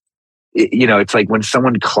like, it's like when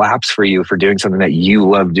someone claps for you for doing something that you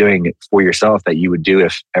love doing for yourself that you would do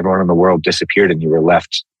if everyone in the world disappeared and you were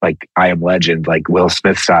left like I Am Legend, like Will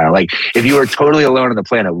Smith style. Like if you were totally alone on the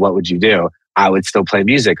planet, what would you do? I would still play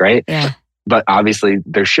music, right? Yeah. But obviously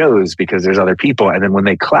there's shows because there's other people. And then when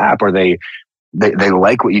they clap or they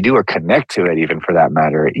like what you do or connect to it, even for that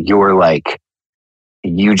matter, you're like,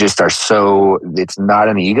 you just are so, it's not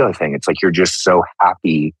an ego thing. It's like, you're just so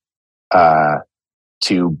happy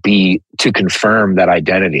to confirm that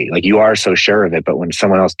identity. Like you are so sure of it, but when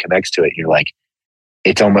someone else connects to it, you're like,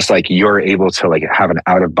 it's almost like you're able to like have an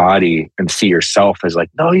out of body and see yourself as like,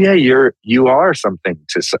 oh yeah, you are something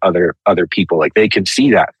to other people. Like they can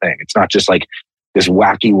see that thing. It's not just like this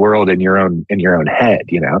wacky world in your own head,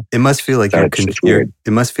 you know? It must feel like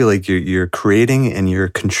it must feel like you're creating and you're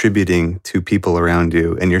contributing to people around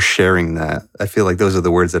you and you're sharing that. I feel like those are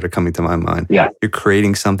the words that are coming to my mind. Yeah. You're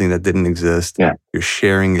creating something that didn't exist. Yeah. You're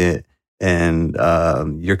sharing it and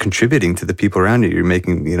you're contributing to the people around you. You're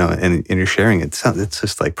making, you know, and you're sharing it. It's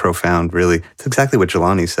just like profound, really. It's exactly what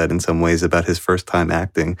Jelani said in some ways about his first time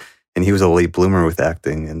acting. And he was a late bloomer with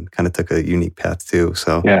acting and kind of took a unique path too.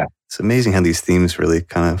 So yeah. It's amazing how these themes really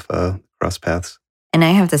kind of cross paths. And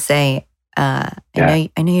I have to say, I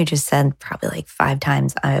know you just said probably like 5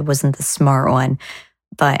 times I wasn't the smart one,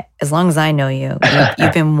 but as long as I know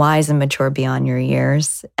you've been wise and mature beyond your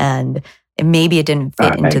years. And maybe it didn't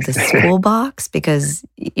fit into the school box because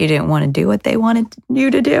you didn't want to do what they wanted you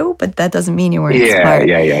to do, but that doesn't mean you weren't smart.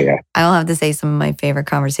 Yeah. I'll have to say some of my favorite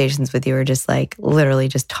conversations with you are just like literally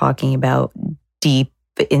just talking about deep,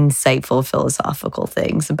 insightful philosophical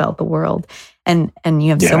things about the world, and you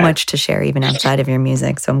have so much to share even outside of your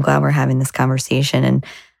music. So I'm glad we're having this conversation, and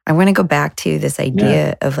I want to go back to this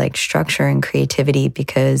idea of like structure and creativity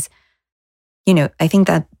because, you know, I think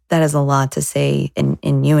that has a lot to say, and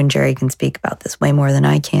you and Jerry can speak about this way more than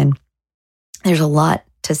I can. There's a lot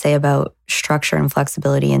to say about structure and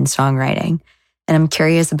flexibility in songwriting, and I'm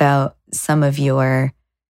curious about some of your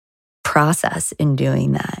process in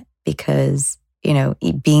doing that because, you know,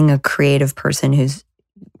 being a creative person who's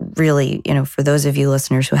really, you know, for those of you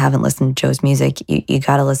listeners who haven't listened to Joe's music, you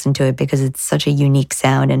got to listen to it because it's such a unique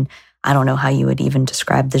sound. And I don't know how you would even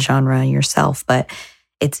describe the genre yourself, but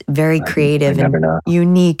it's very creative and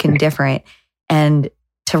unique and different. And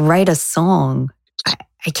to write a song,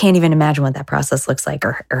 I can't even imagine what that process looks like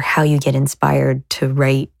or how you get inspired to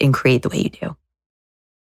write and create the way you do.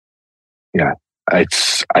 Yeah,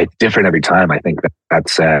 it's different every time. I think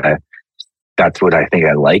that's what I think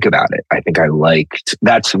I like about it. I think I liked,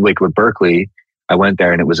 that's like with Berklee, I went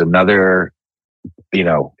there and it was another, you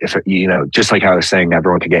know, just like how I was saying,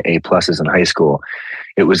 everyone could get A+ in high school.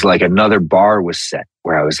 It was like another bar was set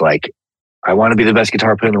where I was like, I want to be the best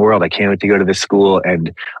guitar player in the world. I can't wait to go to this school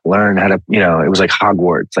and learn how to, you know, it was like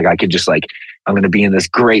Hogwarts. Like I could just like, I'm going to be in this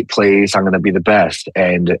great place. I'm going to be the best.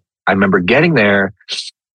 And I remember getting there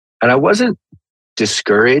and I wasn't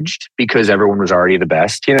discouraged because everyone was already the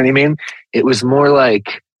best. You know what I mean? It was more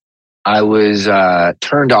like I was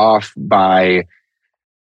turned off by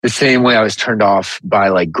the same way I was turned off by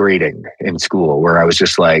like grading in school, where I was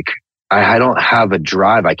just like, I don't have a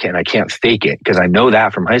drive. I can't fake it because I know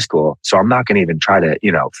that from high school. So I'm not going to even try to,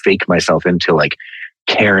 you know, fake myself into like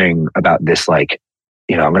caring about this. Like,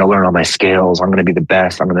 you know, I'm going to learn all my scales. I'm going to be the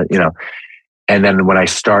best. I'm going to, you know, and then when I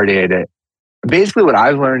started, basically what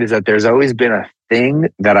I've learned is that there's always been a thing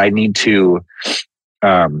that I need to,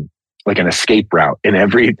 like an escape route in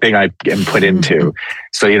everything I am put into.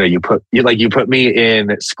 So, you know, you put me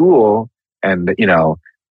in school and, you know,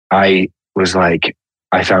 I was like,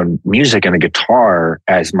 I found music and a guitar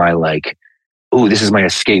as my like, oh, this is my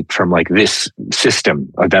escape from like this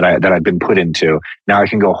system that I've been put into. Now I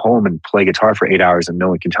can go home and play guitar for 8 hours and no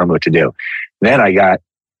one can tell me what to do. Then I got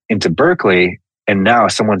into Berklee and now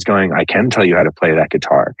someone's going, I can tell you how to play that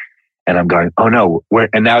guitar. And I'm going, oh no,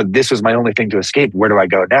 and now this was my only thing to escape. Where do I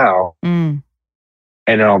go now? And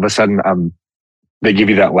then all of a sudden, they give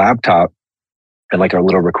you that laptop and like a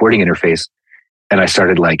little recording interface. And I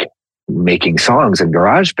started like making songs in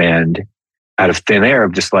GarageBand out of thin air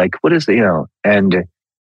of just like, what is the, you know, and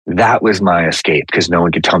that was my escape because no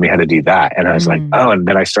one could tell me how to do that. And I was like, oh, and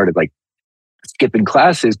then I started like skipping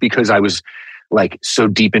classes because I was like so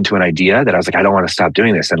deep into an idea that I was like, I don't want to stop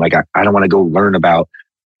doing this. And like, I don't want to go learn about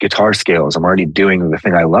guitar scales. I'm already doing the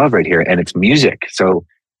thing I love right here and it's music. So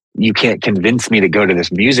you can't convince me to go to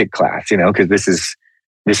this music class, you know, because this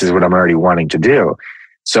is what I'm already wanting to do.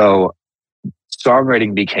 So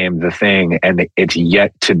songwriting became the thing and it's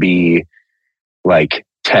yet to be like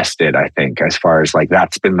tested, I think, as far as like,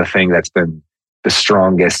 that's been the thing that's been the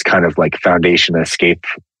strongest kind of like foundation escape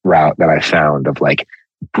route that I found of like,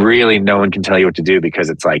 really no one can tell you what to do because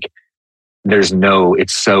it's like,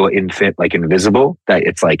 it's so like invisible that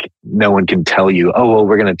it's like, no one can tell you, oh, well,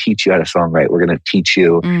 we're going to teach you how to songwrite. We're going to teach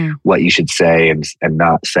you what you should say and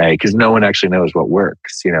not say, because no one actually knows what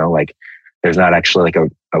works, you know, like there's not actually like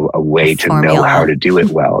a way to know how to do it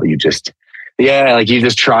well. You just, like you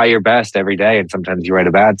just try your best every day. And sometimes you write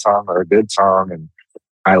a bad song or a good song. And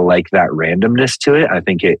I like that randomness to it. I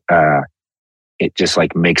think it just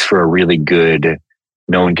like makes for a really good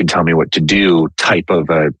no one can tell me what to do type of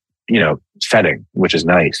a, setting, which is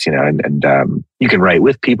nice, and you can write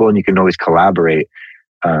with people and you can always collaborate.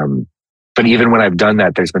 But even when I've done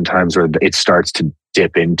that, there's been times where it starts to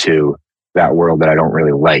dip into that world that I don't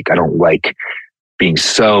really like. I don't like being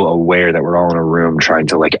so aware that we're all in a room trying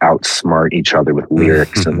to like outsmart each other with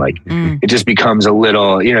lyrics and like it just becomes a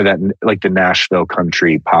little, that like the Nashville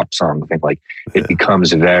country pop song thing. Like it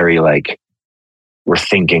becomes very like we're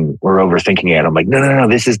overthinking it. I'm like, no,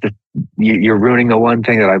 this is you're ruining the one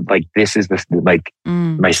thing that I'm like, this is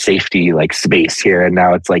my safety like space here, and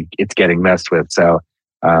now it's like it's getting messed with. So,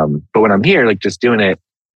 but when I'm here, like just doing it,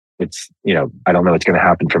 it's, I don't know what's going to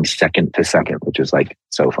happen from second to second, which is like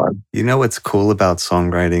so fun. What's cool about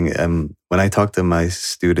songwriting? When I talk to my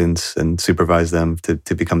students and supervise them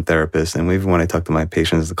to become therapists, and even when I talk to my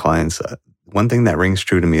patients and clients, one thing that rings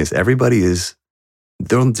true to me is everybody is,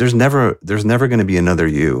 there's never going to be another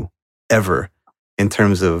you, ever, in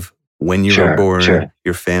terms of when you were born,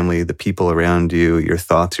 your family, the people around you, your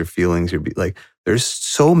thoughts, your feelings, there's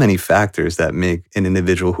so many factors that make an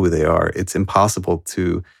individual who they are. It's impossible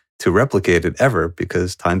to replicate it ever,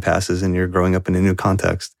 because time passes and you're growing up in a new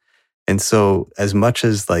context. And so as much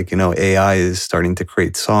as AI is starting to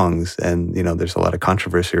create songs and, there's a lot of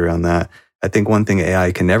controversy around that, I think one thing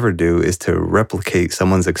AI can never do is to replicate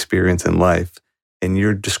someone's experience in life. And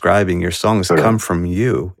you're describing your songs come from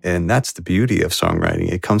you. And that's the beauty of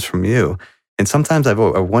songwriting. It comes from you. And sometimes I've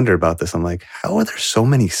wondered about this. I'm like, how are there so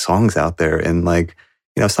many songs out there? And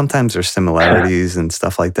sometimes there's similarities and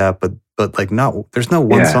stuff like that, but there's no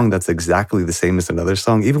one song that's exactly the same as another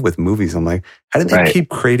song. Even with movies, I'm like, how did they keep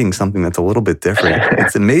creating something that's a little bit different?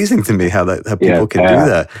 It's amazing to me how people can do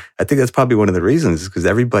that. I think that's probably one of the reasons, because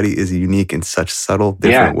everybody is unique in such subtle,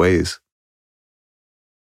 different ways.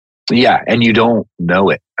 Yeah, and you don't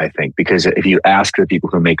know it, I think, because if you ask the people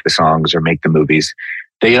who make the songs or make the movies,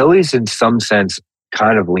 they always, in some sense,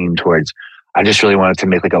 kind of lean towards, I just really wanted to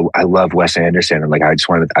make I love Wes Anderson, and I just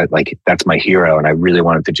wanted, that's my hero, and I really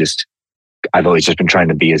wanted to I've always just been trying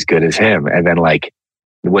to be as good as him. And then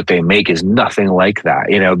what they make is nothing like that,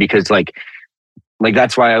 because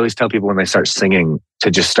that's why I always tell people when they start singing to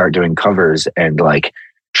just start doing covers and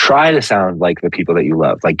try to sound like the people that you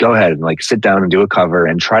love. Go ahead and sit down and do a cover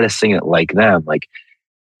and try to sing it like them.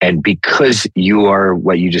 And because you are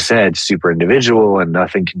what you just said, super individual and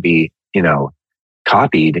nothing can be,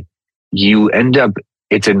 copied, you end up,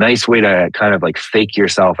 it's a nice way to kind of fake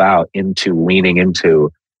yourself out into leaning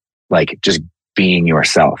into just being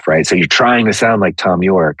yourself, right? So you're trying to sound like Tom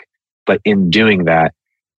York, but in doing that,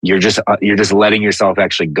 you're just letting yourself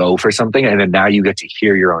actually go for something. And then now you get to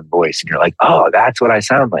hear your own voice and you're like, oh, that's what I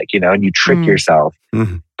sound like, and you trick yourself.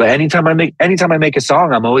 Mm-hmm. But anytime I make a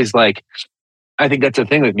song, I'm always I think that's the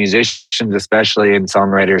thing with musicians, especially, and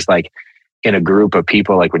songwriters, in a group of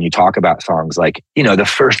people, when you talk about songs,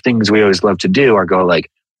 the first things we always love to do are go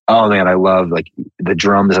oh man, I love the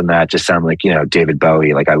drums and that just sound like, David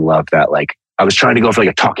Bowie. I love that. I was trying to go for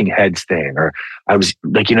a Talking Heads thing, or I was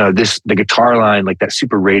the guitar line, that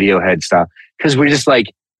super Radiohead stuff. Cause we're just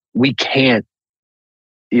we can't,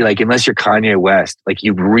 unless you're Kanye West,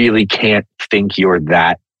 you really can't think you're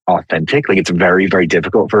that authentic. It's very, very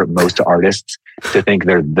difficult for most artists to think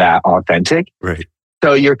they're that authentic. Right.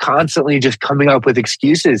 So you're constantly just coming up with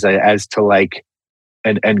excuses as to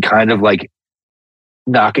and kind of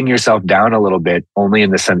knocking yourself down a little bit, only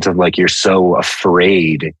in the sense of you're so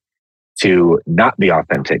afraid to not be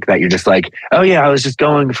authentic that you're just oh yeah, I was just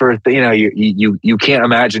going for, you can't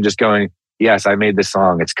imagine just going, yes, I made this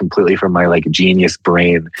song. It's completely from my genius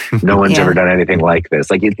brain. No one's ever done anything like this.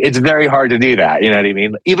 It's very hard to do that. You know what I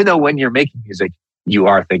mean? Even though when you're making music, you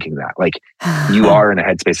are thinking that you are in a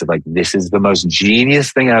headspace of this is the most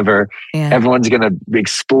genius thing ever. Yeah. Everyone's going to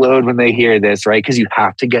explode when they hear this, right? Because you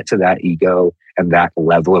have to get to that ego and that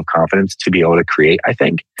level of confidence to be able to create, I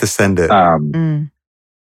think. To send it.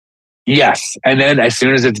 Yes. And then as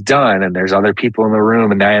soon as it's done and there's other people in the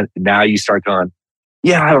room, and now you start going,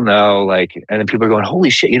 yeah, I don't know. And then people are going, holy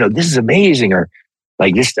shit, this is amazing. Or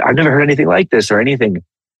this, I've never heard anything like this or anything.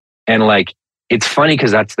 And it's funny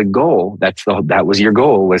because that's the goal. That was your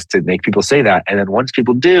goal, was to make people say that. And then once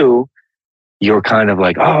people do, you're kind of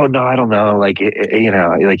oh no, I don't know.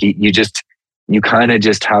 You kind of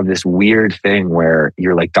just have this weird thing where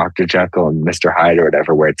you're Dr. Jekyll and Mr. Hyde or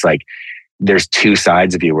whatever, where it's there's two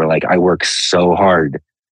sides of you where I work so hard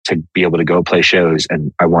to be able to go play shows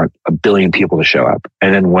and I want 1 billion people to show up.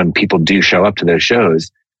 And then when people do show up to those shows,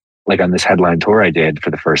 on this headline tour I did for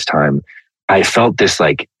the first time, I felt this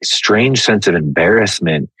strange sense of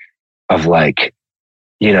embarrassment of what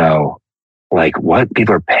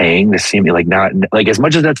people are paying to see me, not as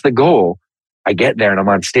much as that's the goal, I get there and I'm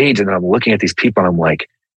on stage and then I'm looking at these people and I'm like,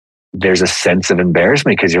 there's a sense of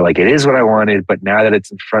embarrassment because you're like, it is what I wanted, but now that it's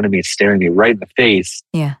in front of me, it's staring me right in the face.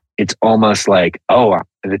 Yeah. It's almost like, oh,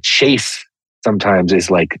 the chase sometimes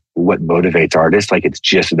is like what motivates artists. Like it's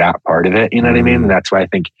just that part of it. You know what I mean? And that's why I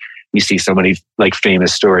think you see so many like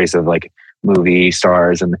famous stories of like movie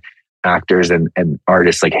stars and actors and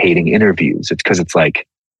artists like hating interviews. It's because it's like,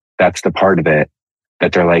 that's the part of it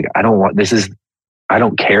that they're like, I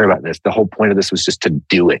don't care about this. The whole point of this was just to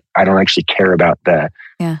do it. I don't actually care about the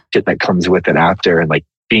shit that comes with it after and like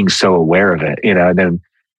being so aware of it, you know, and then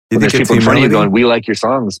when there's people in front of you going, we like your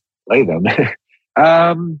songs, play them.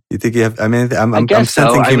 You think you have, I mean, I'm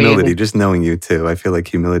sensing humility, just knowing you too. I feel like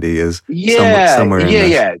humility is somewhere in this.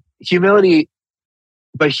 Yeah. Humility,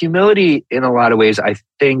 but humility in a lot of ways, I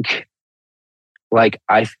think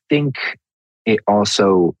it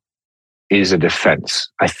also is a defense.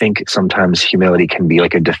 I think sometimes humility can be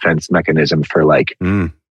like a defense mechanism for like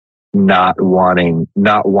not wanting,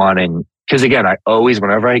 because again, I always,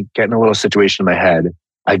 whenever I get in a little situation in my head,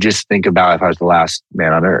 I just think about if I was the last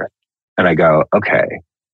man on earth and I go, okay,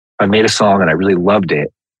 I made a song and I really loved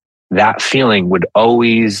it. That feeling would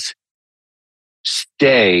always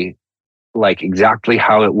stay like exactly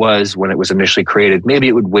how it was when it was initially created. Maybe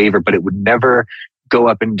it would waver, but it would never go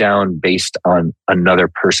up and down based on another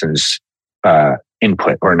person's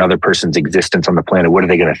input or another person's existence on the planet. What are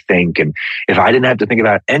they going to think? And if I didn't have to think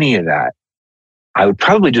about any of that, I would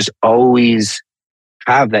probably just always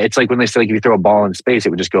have that. It's like when they say like if you throw a ball in space, it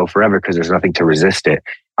would just go forever because there's nothing to resist it.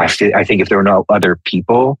 I think if there were no other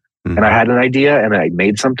people and I had an idea and I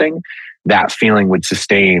made something, that feeling would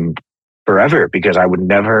sustain forever because I would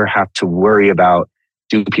never have to worry about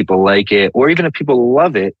do people like it, or even if people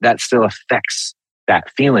love it, that still affects that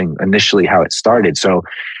feeling initially how it started. So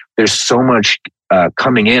there's so much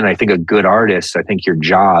coming in. I think a good artist, I think your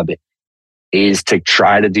job is to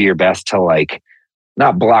try to do your best to like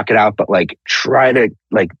not block it out, but like try to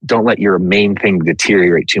like don't let your main thing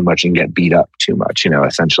deteriorate too much and get beat up too much, you know,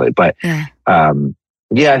 essentially. But I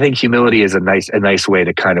think humility is a nice way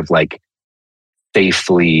to kind of like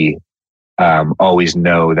safely always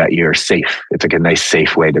know that you're safe. It's like a nice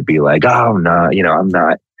safe way to be like, oh no, you know, I'm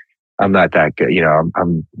not that good. You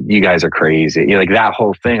know, you guys are crazy. You know, like that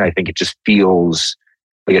whole thing, I think it just feels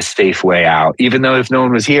like a safe way out. Even though if no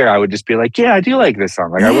one was here, I would just be like, yeah, I do like this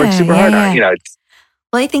song. Like I worked super hard on it. You know,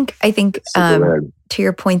 well, I think to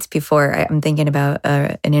your points before, I'm thinking about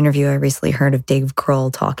an interview I recently heard of Dave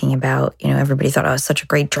Grohl talking about, you know, everybody thought I was such a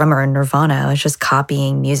great drummer in Nirvana. I was just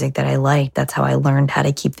copying music that I liked. That's how I learned how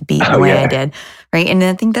to keep the beat the way I did. Right. And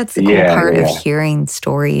I think that's the cool part of hearing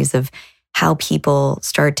stories of how people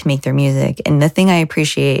start to make their music. And the thing I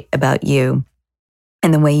appreciate about you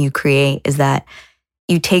and the way you create is that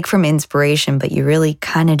you take from inspiration, but you really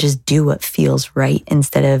kind of just do what feels right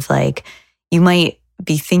instead of like, you might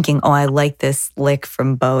be thinking, oh, I like this lick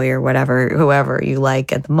from Bowie or whatever, whoever you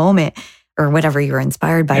like at the moment or whatever you're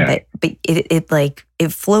inspired by, but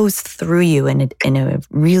it flows through you in a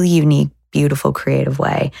really unique, beautiful, creative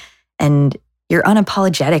way. And you're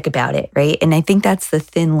unapologetic about it, right? And I think that's the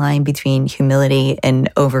thin line between humility and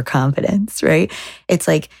overconfidence, right? It's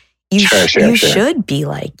like, you should be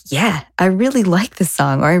like, yeah, I really like this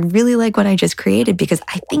song, or I really like what I just created, because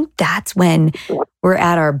I think that's when we're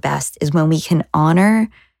at our best, is when we can honor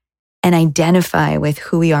and identify with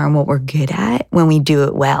who we are and what we're good at when we do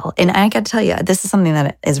it well. And I got to tell you, this is something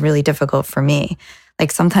that is really difficult for me.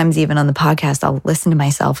 Like sometimes even on the podcast, I'll listen to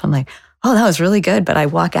myself. I'm like, oh, that was really good. But I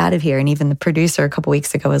walk out of here and even the producer a couple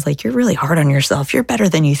weeks ago was like, you're really hard on yourself. You're better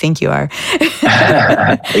than you think you are.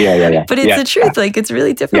 Yeah. But it's the truth. Like it's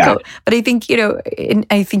really difficult. But I think, you know,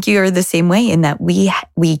 I think you are the same way in that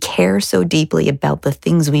we care so deeply about the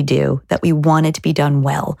things we do that we want it to be done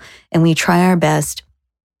well. And we try our best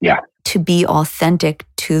to be authentic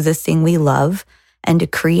to the thing we love and to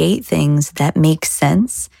create things that make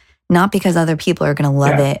sense. Not because other people are going to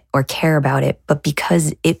love it or care about it, but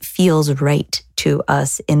because it feels right to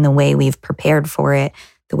us in the way we've prepared for it,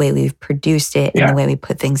 the way we've produced it, and the way we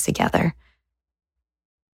put things together.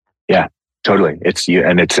 Yeah, totally. It's you,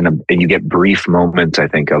 and and you get brief moments, I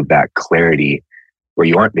think, of that clarity where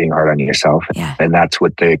you aren't being hard on yourself, and that's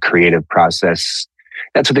what the creative process.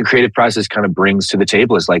 That's what the creative process kind of brings to the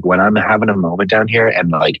table. Is like when I'm having a moment down here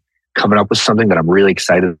and like coming up with something that I'm really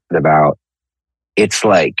excited about. It's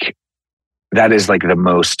like. That is like the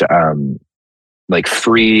most like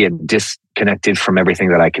free and disconnected from everything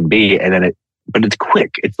that I can be. And then but it's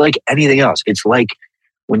quick. It's like anything else. It's like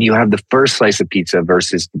when you have the first slice of pizza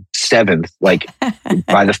versus the seventh, like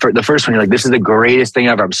by the first one, you're like, this is the greatest thing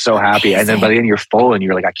ever. I'm so happy. And then by the end you're full and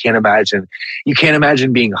you're like, you can't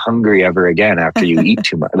imagine being hungry ever again after you eat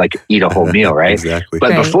too much, like eat a whole meal. Right. Exactly.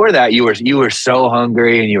 But before that you were so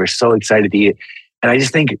hungry and you were so excited to eat. And I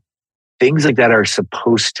just think things like that are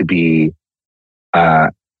supposed to be,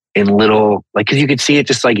 in little, like, cause you could see it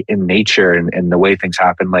just like in nature and the way things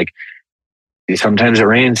happen. Like sometimes it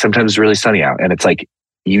rains, sometimes it's really sunny out. And it's like,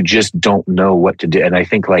 you just don't know what to do. And I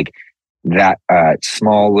think like that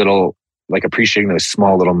small little, like appreciating those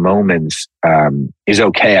small little moments is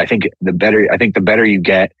okay. I think the better you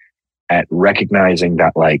get at recognizing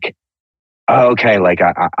that, like, oh, okay, like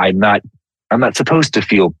I'm not supposed to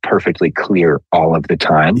feel perfectly clear all of the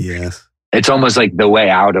time. Yes. It's almost like the way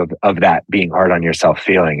out of that being hard on yourself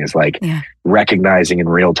feeling is like recognizing in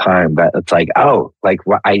real time that it's like, oh, like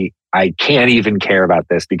I can't even care about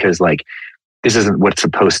this because like, this isn't what's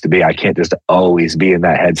supposed to be. I can't just always be in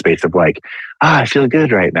that headspace of like, I feel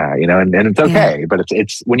good right now, you know, and it's okay. But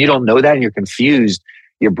it's when you don't know that and you're confused,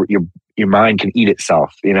 your mind can eat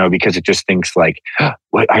itself, you know, because it just thinks like,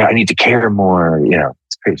 I need to care more, you know.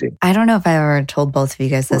 It's crazy. I don't know if I ever told both of you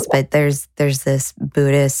guys this, but there's this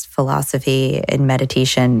Buddhist philosophy in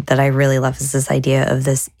meditation that I really love. Is this idea of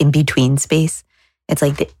this in-between space. It's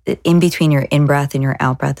like the in between your in-breath and your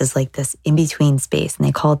out-breath is like this in-between space, and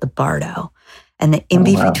they call it the bardo. And the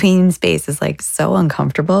in-between space is like so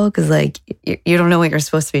uncomfortable because like you don't know what you're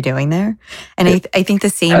supposed to be doing there. And I think the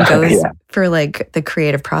same goes for like the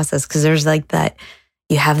creative process, because there's like that,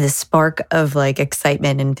 you have this spark of like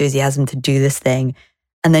excitement and enthusiasm to do this thing.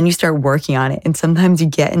 And then you start working on it. And sometimes you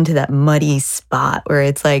get into that muddy spot where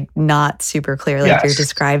it's like not super clear, like you're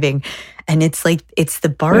describing. And it's like, it's the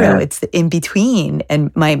bardo, it's the in-between.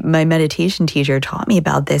 And my meditation teacher taught me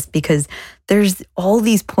about this because there's all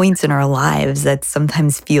these points in our lives that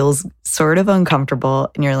sometimes feels sort of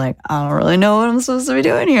uncomfortable. And you're like, I don't really know what I'm supposed to be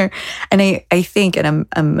doing here. And I think, and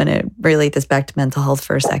I'm going to relate this back to mental health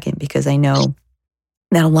for a second, because I know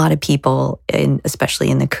that a lot of people,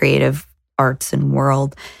 especially in the creative arts and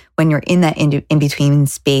world, when you're in that in-between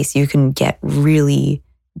space, you can get really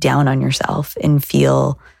down on yourself and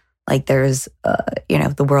feel like there's,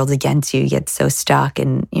 the world's against you. You get so stuck.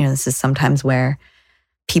 And, this is sometimes where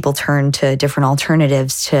people turn to different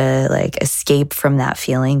alternatives to like escape from that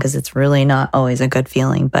feeling, because it's really not always a good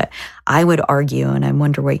feeling. But I would argue, and I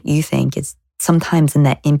wonder what you think, is sometimes in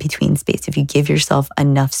that in-between space, if you give yourself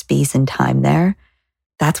enough space and time there,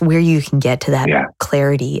 that's where you can get to that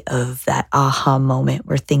clarity of that aha moment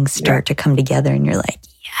where things start to come together and you're like,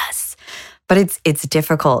 yes. But it's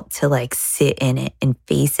difficult to like sit in it and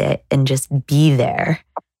face it and just be there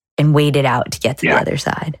and wait it out to get to the other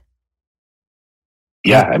side.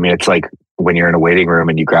 Yeah. I mean, it's like when you're in a waiting room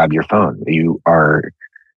and you grab your phone, you are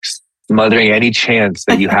smothering any chance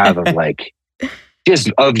that you have of like,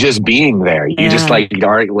 just being there. You just like, you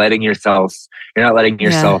aren't letting yourself, you're not letting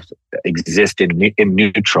yourself exist in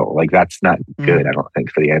neutral. Like that's not good, I don't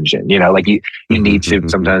think, for the engine. Like you need to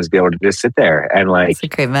sometimes be able to just sit there and like. It's a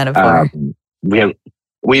great metaphor.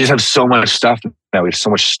 We just have so much stuff now. We have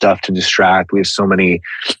so much stuff to distract. We have so many,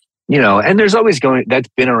 and there's always that's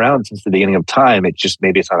been around since the beginning of time. It's just,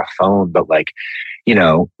 maybe it's not a phone, but like,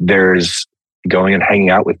 there's going and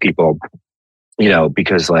hanging out with people,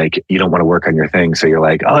 because like you don't want to work on your thing. So you're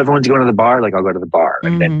like, oh, everyone's going to the bar. Like I'll go to the bar.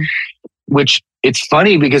 And then, which it's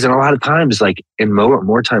funny because in a lot of times, like in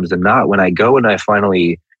more times than not, when I go and I've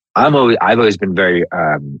always been very,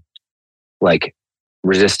 like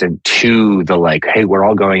resistant to the like, hey, we're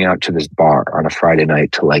all going out to this bar on a Friday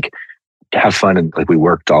night to like have fun. And like, we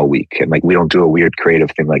worked all week and like, we don't do a weird creative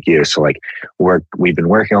thing like you. So like we've been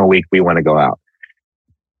working all week. We want to go out.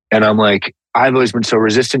 And I'm like, I've always been so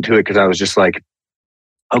resistant to it because I was just like,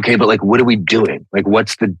 okay, but like, what are we doing? Like,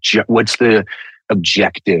 what's the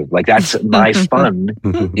objective? Like, that's my fun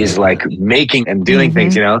is like making and doing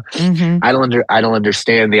things, I don't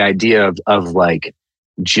understand the idea of like,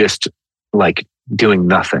 just like doing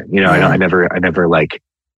nothing, I never like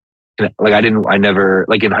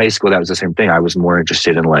in high school, that was the same thing. I was more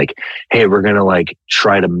interested in like, hey, we're going to like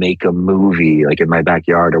try to make a movie like in my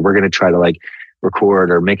backyard, or we're going to try to like record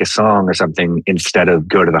or make a song or something instead of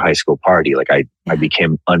go to the high school party. Like I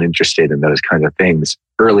became uninterested in those kinds of things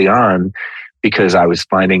early on because I was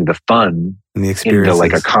finding the fun and the in the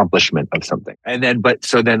like accomplishment of something. And then,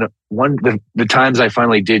 the times I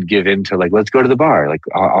finally did give in to like, let's go to the bar. Like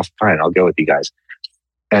I'll go with you guys.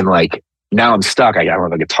 And like, now I'm stuck. I don't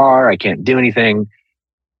have a guitar. I can't do anything.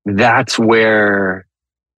 That's where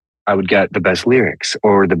I would get the best lyrics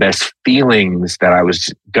or the best feelings that I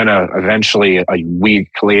was gonna eventually a week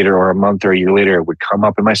later or a month or a year later would come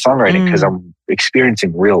up in my songwriting because I'm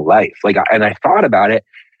experiencing real life. Like, and I thought about it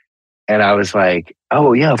and I was like,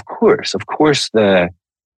 oh yeah, of course the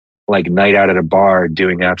like night out at a bar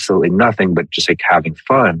doing absolutely nothing, but just like having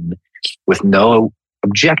fun with no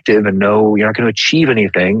objective and no, you're not going to achieve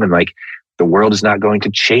anything. And like the world is not going to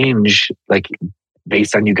change like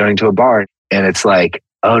based on you going to a bar. And it's like,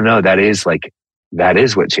 oh no, that is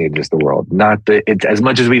what changes the world. Not the, it's as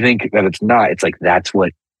much as we think that it's not, it's like, that's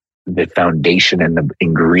what the foundation and the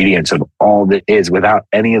ingredients of all that is. Without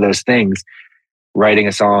any of those things, writing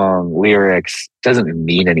a song, lyrics doesn't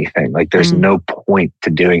mean anything. Like there's no point to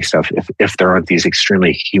doing stuff if there aren't these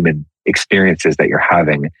extremely human experiences that you're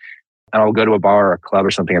having. And I'll go to a bar or a club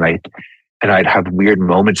or something and I'd have weird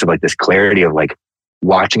moments of like this clarity of like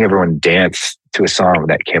watching everyone dance to a song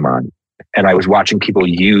that came on. And I was watching people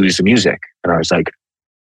use the music and I was like,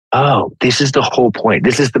 oh, this is the whole point.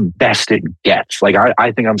 This is the best it gets. Like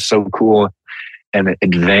I think I'm so cool and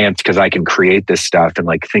advanced because I can create this stuff and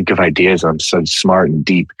like think of ideas. I'm so smart and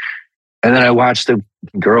deep. And then I watched the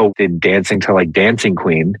girl did dancing to like Dancing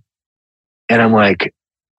Queen. And I'm like,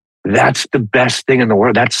 that's the best thing in the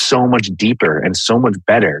world. That's so much deeper and so much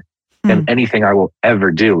better than anything I will ever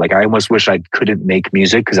do. Like I almost wish I couldn't make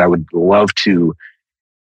music because I would love to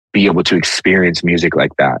be able to experience music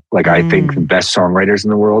like that. Like I think the best songwriters in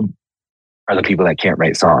the world are the people that can't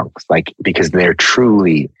write songs. Like because they're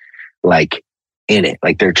truly like in it.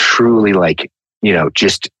 Like they're truly like, you know,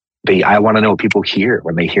 just I want to know what people hear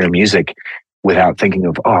when they hear music without thinking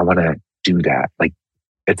of, oh, I want to do that. Like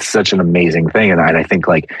it's such an amazing thing. And I think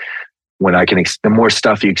like when I can, the more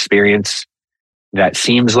stuff you experience that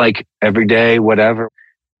seems like every day, whatever,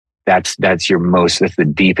 that's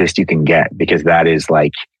the deepest you can get because that is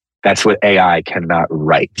like, that's what AI cannot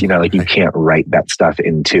write. You know, like you can't write that stuff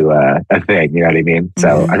into a thing. You know what I mean?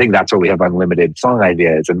 So I think that's why we have unlimited song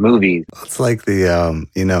ideas and movies. It's like the,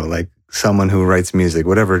 you know, like someone who writes music,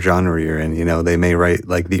 whatever genre you're in, you know, they may write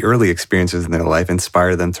like the early experiences in their life,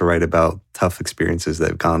 inspire them to write about tough experiences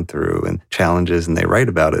they've gone through and challenges, and they write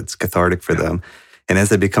about it. It's cathartic for them. And as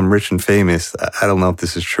they become rich and famous, I don't know if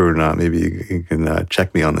this is true or not. Maybe you can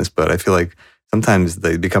check me on this, but I feel like sometimes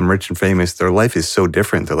they become rich and famous. Their life is so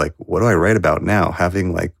different. They're like, what do I write about now?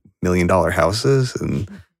 Having like $1 million houses? And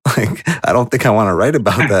like, I don't think I want to write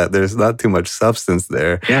about that. There's not too much substance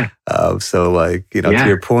there. Yeah. So like, you know, to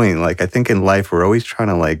your point, like I think in life, we're always trying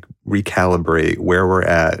to like recalibrate where we're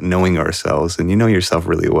at, knowing ourselves, and you know yourself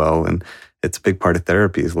really well. And it's a big part of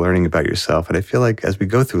therapy is learning about yourself. And I feel like as we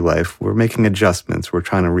go through life, we're making adjustments. We're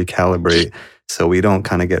trying to recalibrate so we don't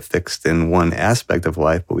kind of get fixed in one aspect of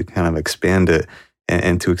life, but we kind of expand it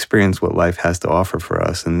and to experience what life has to offer for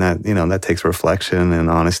us. And that, you know, that takes reflection and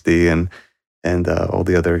honesty and all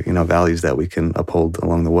the other, you know, values that we can uphold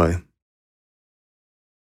along the way.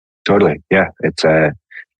 Totally. Yeah. It's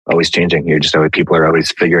always changing. You're just always, people are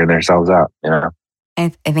always figuring themselves out, you know? I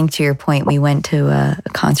think to your point, we went to a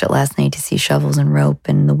concert last night to see Shovels and Rope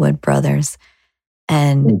and the Wood Brothers.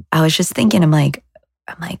 And I was just thinking, I'm like,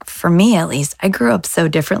 for me at least, I grew up so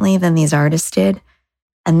differently than these artists did.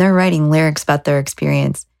 And they're writing lyrics about their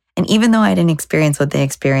experience. And even though I didn't experience what they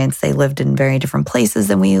experienced, they lived in very different places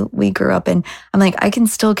than we grew up in. I'm like, I can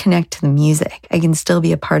still connect to the music. I can still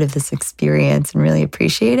be a part of this experience and really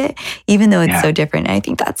appreciate it, even though it's so different. And I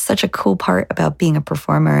think that's such a cool part about being a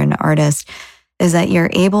performer and an artist, is that you're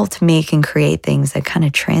able to make and create things that kind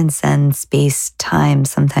of transcend space, time,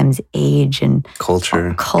 sometimes age and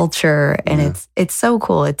culture. And it's so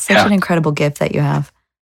cool. It's such an incredible gift that you have.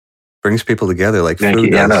 Brings people together like food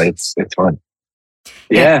does. Yeah, no, it's fun.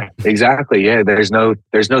 Yeah, exactly. Yeah, there's no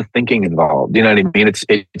thinking involved. You know what I mean?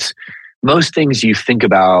 It's most things you think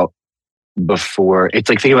about before. It's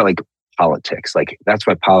like think about like politics. Like that's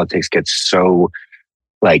why politics gets so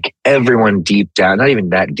like everyone deep down, not even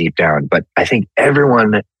that deep down, but I think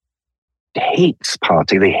everyone hates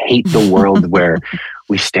politics. They hate the world where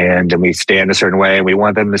we stand a certain way and we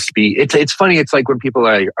want them to speak. It's funny. It's like when people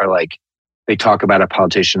are like, they talk about a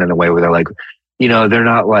politician in a way where they're like, you know, they're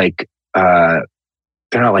not like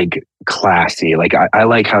classy. Like I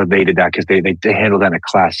like how they did that because they handle that in a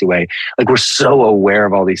classy way. Like we're so aware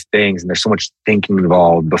of all these things and there's so much thinking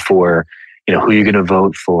involved before, you know, who you're going to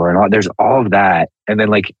vote for and all. There's all of that. And then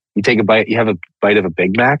like you take a bite, you have a bite of a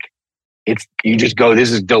Big Mac. You just go, this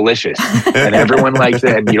is delicious. And everyone likes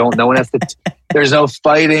it. And no one has to, there's no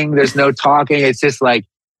fighting. There's no talking. It's just like,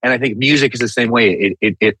 and I think music is the same way.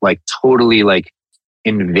 It like totally like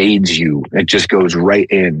invades you. It just goes right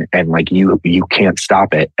in and like you can't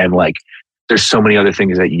stop it. And like, there's so many other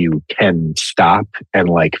things that you can stop and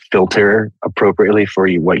like filter appropriately for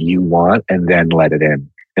you, what you want, and then let it in.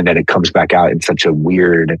 And then it comes back out in such a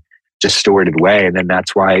weird, distorted way. And then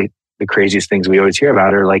that's why the craziest things we always hear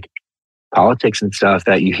about are like politics and stuff,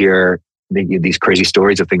 that you hear these crazy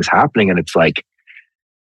stories of things happening. And it's like,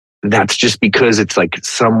 that's just because it's like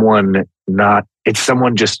someone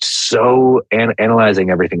just so analyzing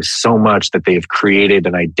everything so much that they've created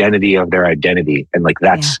an identity of their identity. And like,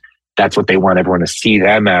 that's what they want everyone to see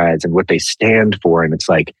them as and what they stand for. And it's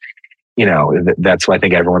like, you know, that's why I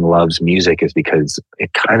think everyone loves music, is because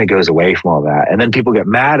it kind of goes away from all that. And then people get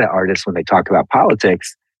mad at artists when they talk about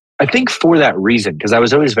politics, I think for that reason, because I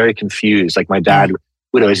was always very confused. Like my dad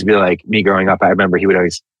would always be like, me growing up, I remember he would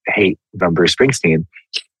always hate Bruce Springsteen.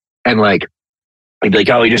 And like, he'd be like,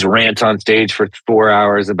 oh, he just rants on stage for 4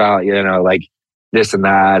 hours about, you know, like this and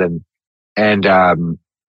that. And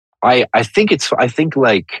I think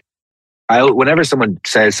whenever someone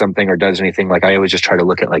says something or does anything, like I always just try to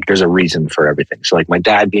look at like, there's a reason for everything. So like my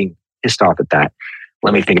dad being pissed off at that,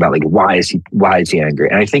 let me think about like, why is he angry?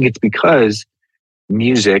 And I think it's because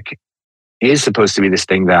music is supposed to be this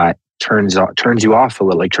thing that turns you off a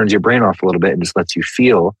little, like turns your brain off a little bit and just lets you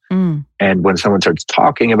feel. And when someone starts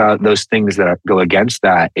talking about those things that go against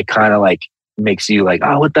that, it kind of like makes you like,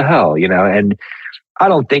 oh, what the hell, you know? And I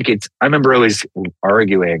don't think I remember always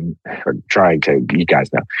arguing or trying to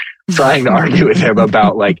argue with him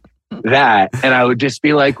about like that. And I would just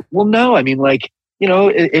be like, well, no, I mean, like, you know,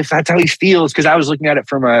 if that's how he feels, because I was looking at it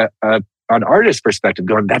from an artist perspective,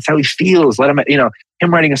 going, that's how he feels. Let him, you know,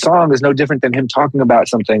 him writing a song is no different than him talking about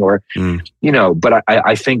something, or, you know, but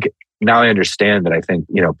I think now I understand that I think,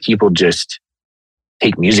 you know, people just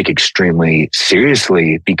take music extremely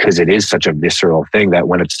seriously because it is such a visceral thing that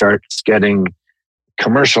when it starts getting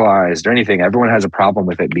commercialized or anything, everyone has a problem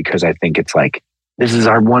with it, because I think it's like, this is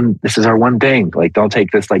our one thing. Like, don't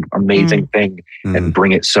take this like amazing thing and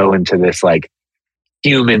bring it so into this like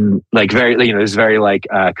human, like very, you know, this very like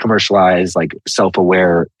commercialized, like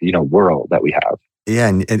self-aware, you know, world that we have. Yeah,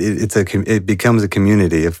 and it becomes a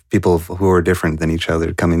community of people who are different than each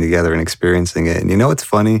other coming together and experiencing it. And you know what's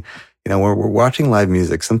funny? You know, when we're watching live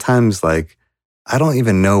music, sometimes like I don't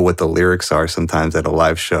even know what the lyrics are sometimes at a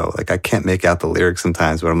live show. Like I can't make out the lyrics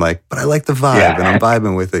sometimes, but I'm like, but I like the vibe and I'm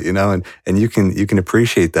vibing with it, you know, and you can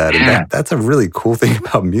appreciate that. And that's a really cool thing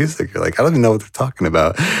about music. You're like, I don't even know what they're talking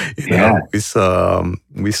about. You know,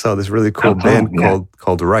 we saw this really cool band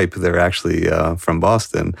called Ripe. They're actually from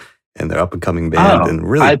Boston, and they're up and coming band. And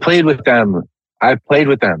really, I played with them,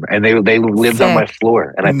 and they lived on my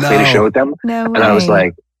floor, and I played a show with them. And I was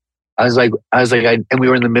like, and we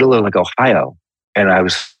were in the middle of like Ohio. And I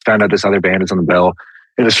found out this other band is on the bill.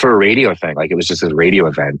 It was for a radio thing. Like it was just a radio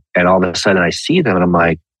event. And all of a sudden I see them and I'm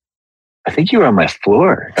like, I think you were on my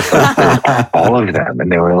floor. All of them.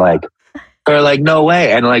 And they were like, no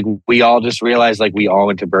way. And like, we all just realized like we all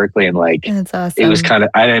went to Berkeley, and like, that's awesome. It was kind of,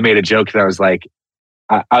 I made a joke that I was like,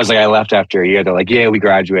 I left after a year. They're like, yeah, we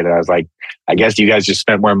graduated. I was like, I guess you guys just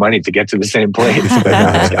spent more money to get to the same place. But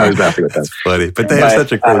I was happy with that. That's funny. But they have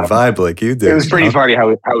such a great vibe like you do. It was pretty funny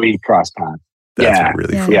how we crossed paths. That's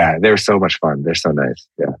really cool. Yeah, they're so much fun. They're so nice.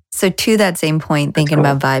 Yeah. So to that same point, thinking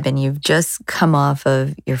about vibe, and you've just come off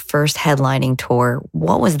of your first headlining tour.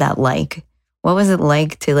 What was that like? What was it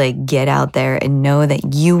like to like get out there and know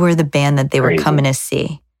that you were the band that they were coming to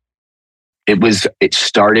see? It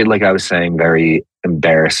started, like I was saying, very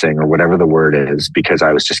embarrassing, or whatever the word is, because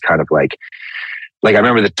I was just kind of like I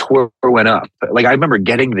remember the tour went up. Like I remember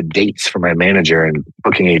getting the dates from my manager and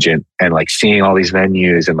booking agent, and like seeing all these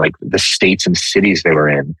venues and like the states and cities they were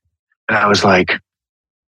in. And I was like,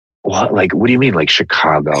 what? Like, what do you mean? Like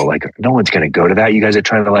Chicago? Like no one's going to go to that. You guys are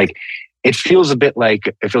trying to like, it feels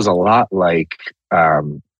a lot like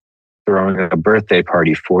throwing a birthday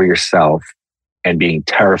party for yourself and being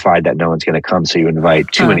terrified that no one's going to come. So you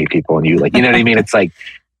invite too many people, and you like, you know what I mean? It's like,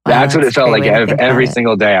 that's what it felt like every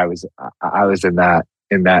single day. I was in that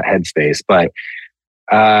headspace. But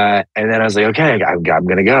and then I was like, okay, I'm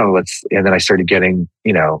gonna go. And then I started getting,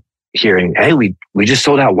 you know, hearing, hey, we just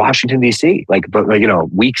sold out Washington D.C. but you know,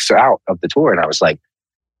 weeks out of the tour, and I was like,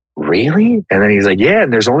 really? And then he's like, yeah,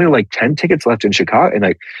 and there's only like 10 tickets left in Chicago, and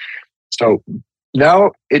like, so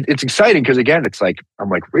now it's exciting because again, it's like I'm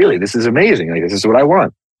like, really, this is amazing. Like this is what I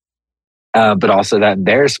want. But also that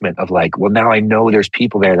embarrassment of like, well, now I know there's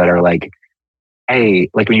people there that are like, hey,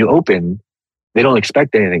 like when you open, they don't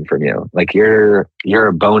expect anything from you. Like you're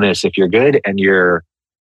a bonus if you're good, and you're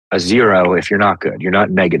a zero if you're not good. You're not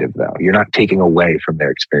negative though. You're not taking away from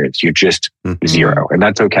their experience. You're just zero, and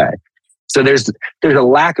that's okay. So there's a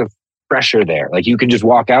lack of pressure there. Like you can just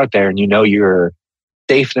walk out there and you know you're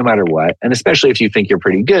safe no matter what. And especially if you think you're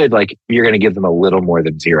pretty good, like you're going to give them a little more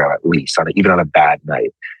than 0 at least even on a bad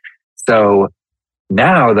night. So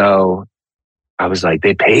now though, I was like,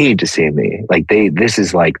 they paid to see me. Like this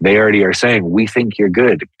is like, they already are saying, we think you're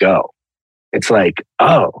good, go. It's like,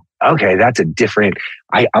 oh, okay, that's a different,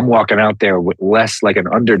 I'm walking out there with less like an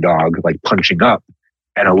underdog, like punching up,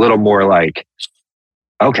 and a little more like,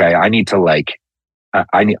 okay, I need to like,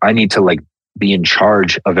 I need to like be in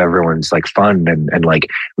charge of everyone's like fun and like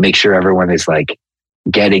make sure everyone is like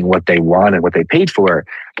getting what they want and what they paid for.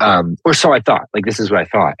 Or so I thought, like, this is what I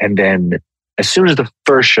thought. And then as soon as the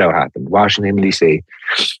first show happened, Washington, DC,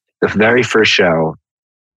 the very first show,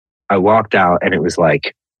 I walked out and it was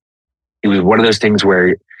like, it was one of those things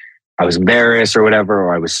where I was embarrassed or whatever,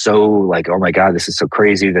 or I was so like, oh my God, this is so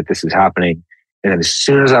crazy that this is happening. And then as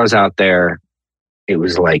soon as I was out there, it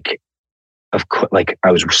was like,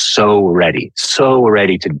 I was so ready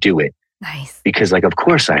to do it. Nice. Because like, of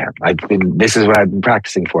course I am. This is what I've been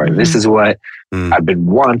practicing for. And this is what I've been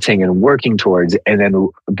wanting and working towards. And then,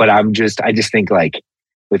 but I just think like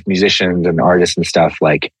with musicians and artists and stuff,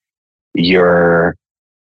 like you're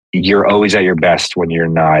always at your best when you're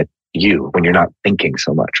not when you're not thinking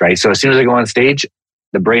so much, right? So as soon as I go on stage,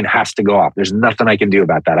 the brain has to go off. There's nothing I can do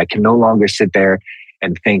about that. I can no longer sit there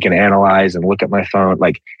and think and analyze and look at my phone.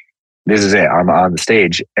 Like, this is it. I'm on the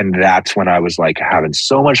stage. And that's when I was like having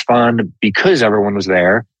so much fun because everyone was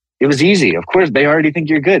there. It was easy. Of course, they already think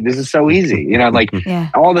you're good. This is so easy. You know, like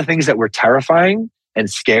all the things that were terrifying and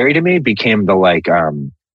scary to me became the like,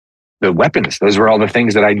 the weapons. Those were all the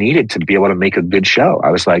things that I needed to be able to make a good show. I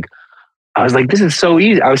was like, this is so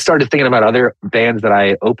easy. I started thinking about other bands that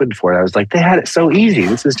I opened for. I was like, they had it so easy.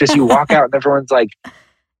 This is just, you walk out and everyone's like,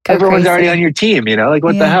 everyone's already on your team, you know, like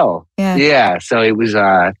what the hell? Yeah. So it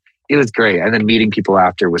was great. And then meeting people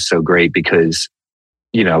after was so great because,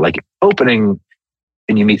 you know, like opening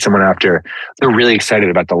and you meet someone after, they're really excited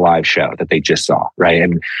about the live show that they just saw. Right.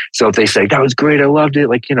 And so if they say, that was great, I loved it.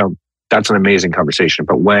 Like, you know, that's an amazing conversation.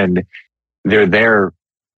 But when they're there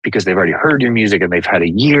because they've already heard your music and they've had a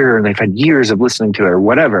year and they've had years of listening to it or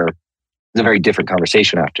whatever, it's a very different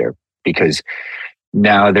conversation after, because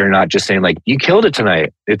now they're not just saying like, you killed it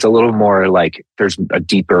tonight. It's a little more like there's a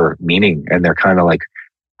deeper meaning, and they're kind of like,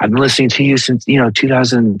 I've been listening to you since,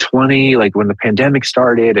 2020, like when the pandemic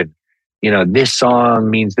started, and, this song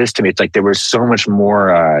means this to me. It's like there was so much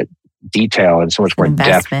more detail and so much more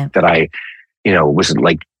depth that I, was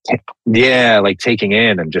like, like taking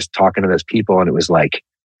in and just talking to those people. And it was like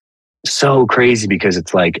so crazy because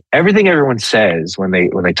it's like everything everyone says when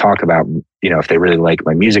they talk about, if they really like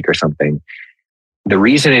my music or something, the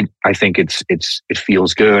reason I think it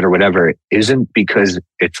feels good or whatever isn't because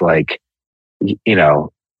it's like,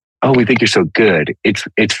 oh, we think you're so good.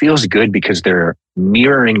 It feels good because they're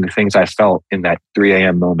mirroring the things I felt in that 3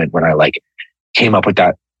 a.m. moment when I like came up with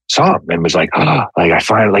that song and was like, oh, like I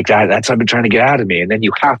find like that's what I've been trying to get out of me. And then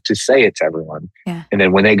you have to say it to everyone. Yeah. And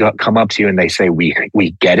then when they come up to you and they say, we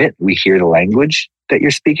get it, we hear the language that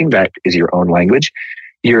you're speaking, that is your own language.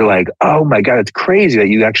 You're like, oh my God, it's crazy that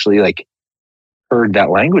you actually like heard that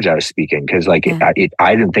language I was speaking. Cause like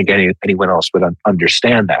I didn't think anyone else would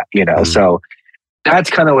understand that, So that's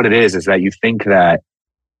kind of what it is that you think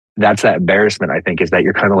that's that embarrassment, I think, is that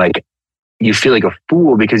you're kind of like, you feel like a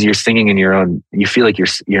fool because you're singing in your own, you feel like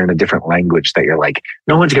you're in a different language that you're like,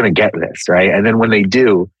 no one's going to get this, right? And then when they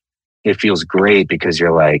do, it feels great because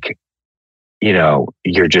you're like,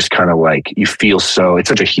 you're just kind of like, you feel so, it's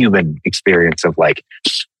such a human experience of like,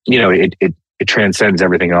 it transcends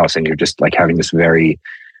everything else. And you're just like having this very,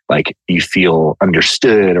 like, you feel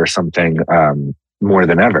understood or something more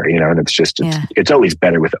than ever, and it's just, it's always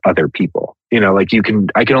better with other people, like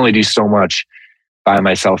I can only do so much by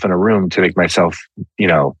myself in a room to make myself,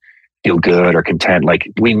 feel good or content. Like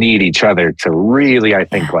we need each other to really, I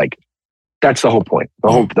think like that's the whole point.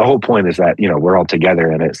 The whole point is that, we're all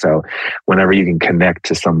together in it. So whenever you can connect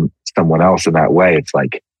to someone else in that way, it's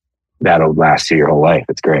like, that'll last you your whole life.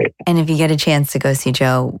 It's great. And if you get a chance to go see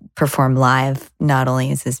Joe perform live, not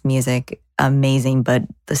only is his music amazing, but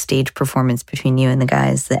the stage performance between you and the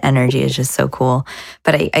guys, the energy is just so cool.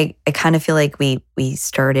 But I kind of feel like we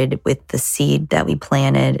started with the seed that we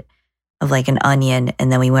planted of like an onion,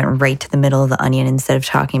 and then we went right to the middle of the onion instead of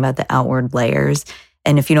talking about the outward layers.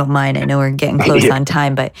 And if you don't mind, I know we're getting close on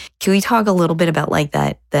time, but can we talk a little bit about like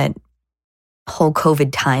that whole COVID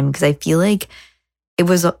time? Because I feel like it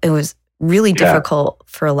was really difficult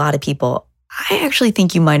for a lot of people. I actually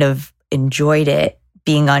think you might have enjoyed it,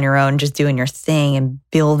 being on your own, just doing your thing and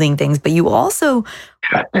building things. But you also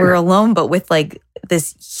were alone, but with like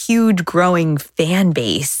this huge growing fan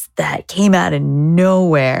base that came out of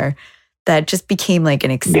nowhere. that just became like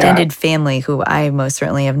an extended family who I most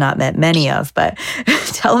certainly have not met many of. But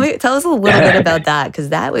tell us a little bit about that, because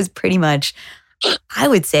that was pretty much, I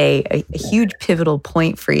would say, a huge pivotal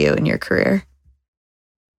point for you in your career.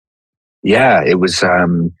 Yeah, it was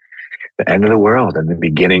the end of the world and the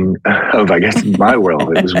beginning of, I guess, my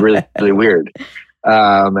world. It was really, really weird.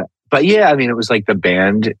 But yeah, I mean, it was like the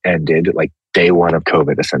band ended like day one of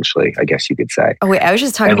COVID, essentially, I guess you could say. Oh, wait, I was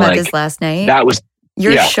just talking about this last night. That was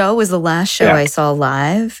your show was the last show I saw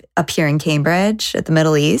live up here in Cambridge at the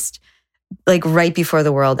Middle East, like right before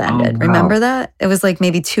the world ended. Wow. Remember that? It was like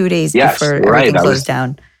maybe 2 days before everything closed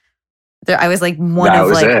down. I was like one of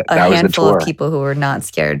like a handful of people who were not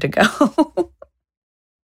scared to go.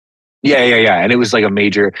 Yeah. And it was like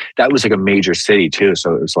that was like a major city too.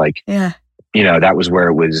 So it was like, that was where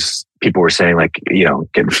it was, people were saying like,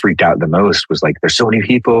 getting freaked out the most was like, there's so many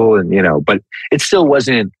people and, but it still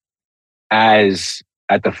wasn't as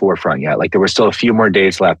at the forefront yet. Like there were still a few more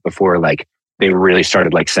days left before like they really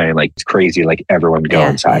started like saying like, it's crazy, like everyone go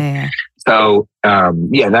inside. Yeah. So,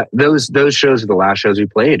 those shows are the last shows we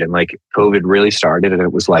played, and like COVID really started, and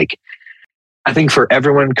it was like, I think for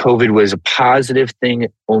everyone, COVID was a positive thing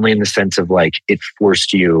only in the sense of like, it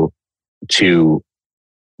forced you to,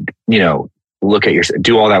 look at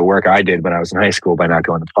do all that work I did when I was in high school by not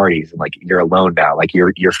going to parties, and like, you're alone now. Like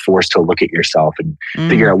you're forced to look at yourself and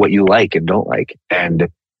figure out what you like and don't like. And,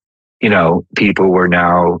 people were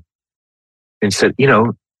now, instead,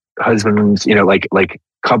 husbands, like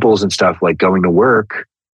couples and stuff, like going to work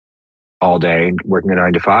all day and working a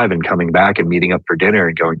 9 to 5 and coming back and meeting up for dinner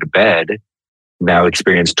and going to bed, now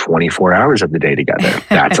experience 24 hours of the day together.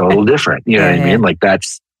 That's a little different. You know what I mean? Like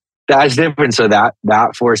that's different. So that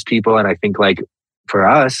forced people. And I think like for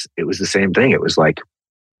us, it was the same thing. It was like,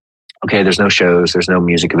 okay, there's no shows, there's no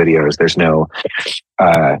music videos, there's no,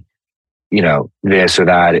 this or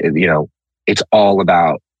that, it's all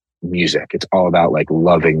about music. It's all about like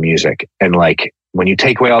loving music. And like, when you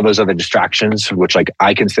take away all those other distractions, which like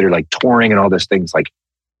I consider like touring and all those things, like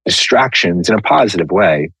distractions in a positive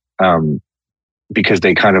way, because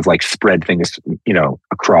they kind of like spread things,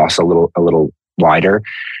 across a little wider.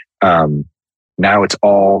 Now it's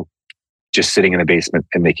all just sitting in a basement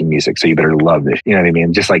and making music. So you better love this. You know what I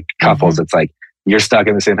mean? Just like couples, it's like, you're stuck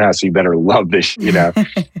in the same house, so you better love this,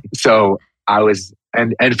 So I was,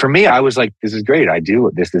 and for me, I was like, this is great.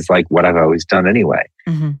 This is like what I've always done anyway.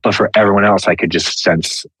 But for everyone else, I could just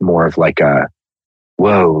sense more of like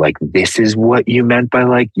whoa, like this is what you meant by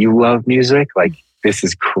like, you love music. Like, this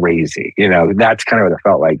is crazy. That's kind of what it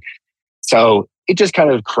felt like. So it just kind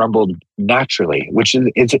of crumbled naturally, which is,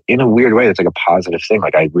 it's in a weird way, it's like a positive thing.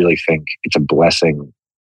 Like, I really think it's a blessing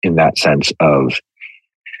in that sense of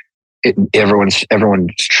everyone's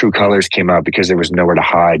true colors came out because there was nowhere to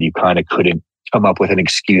hide. You kind of couldn't come up with an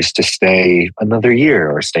excuse to stay another year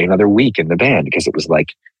or stay another week in the band, because it was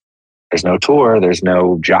like, there's no tour, there's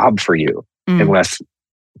no job for you unless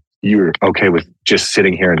you're okay with just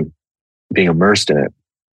sitting here and being immersed in it.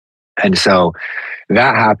 And so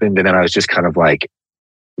that happened. And then I was just kind of like,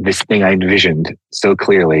 this thing I envisioned so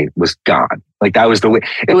clearly was gone. Like, that was the way.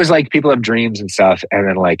 It was like people have dreams and stuff, and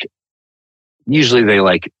then like usually they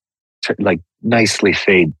like nicely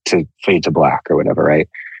fade to black or whatever, right?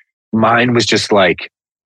 Mine was just like,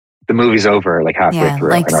 the movie's over like halfway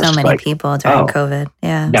through. Like so many people during COVID.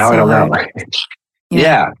 Yeah. Now so I don't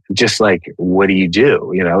know. Just like, what do you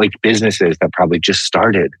do? Like businesses that probably just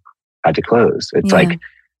started had to close. It's like,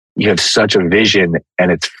 you have such a vision and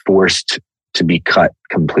it's forced to be cut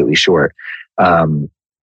completely short. And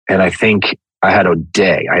I think I had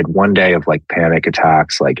one day of like panic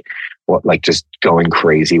attacks, like just going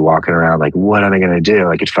crazy, walking around, like, what am I going to do?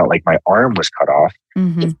 Like, it felt like my arm was cut off.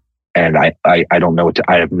 And I don't know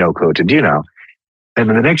I have no clue what to do now. And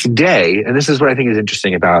then the next day, and this is what I think is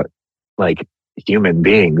interesting about like human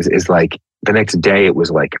beings, is like the next day it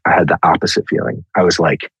was like, I had the opposite feeling. I was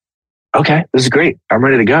like, okay, this is great. I'm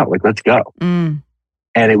ready to go. Like, let's go. And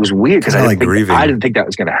it was weird because I didn't think that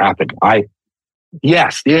was going to happen.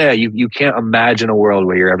 You can't imagine a world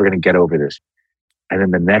where you're ever going to get over this. And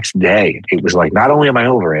then the next day it was like, not only am I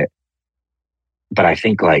over it, but I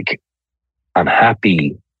think like I'm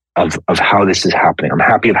happy of how this is happening. I'm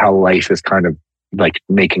happy of how life is kind of like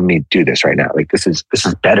making me do this right now. Like, this is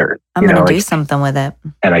better. I'm going to do something with it.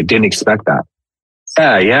 And I didn't expect that.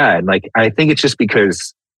 Yeah. And like, I think it's just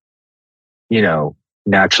because,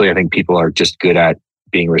 naturally, I think people are just good at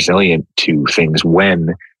being resilient to things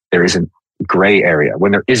when there isn't gray area,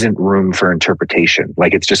 when there isn't room for interpretation.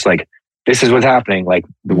 Like, it's just like, this is what's happening. Like,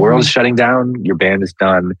 the world's shutting down. Your band is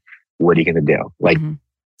done. What are you going to do? Like,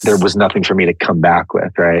 there was nothing for me to come back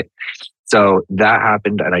with. Right. So that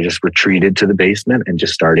happened, and I just retreated to the basement and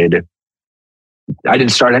just started. I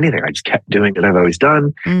didn't start anything. I just kept doing what I've always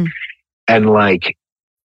done. And like,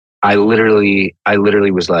 I literally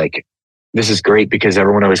was like, this is great because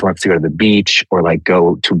everyone always wants to go to the beach or like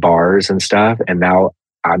go to bars and stuff. And now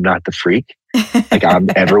I'm not the freak. Like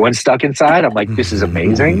everyone's stuck inside. I'm like, this is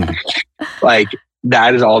amazing. Like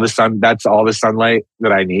that's all the sunlight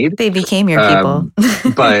that I need. They became your people.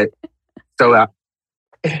 But so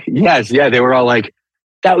yes, yeah, they were all like,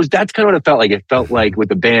 that's kind of what it felt like. It felt like with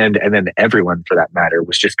the band, and then everyone for that matter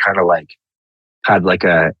was just kind of like, had like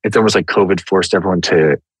it's almost like COVID forced everyone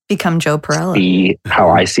to become Joe Perella. See how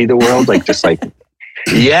I see the world. Like just like,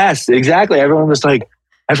 yes, exactly. Everyone was like,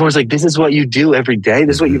 this is what you do every day.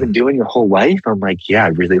 This is what you've been doing your whole life. I'm like, yeah, I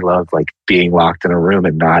really love like being locked in a room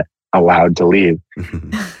and not allowed to leave.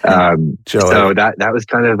 Joe, so that was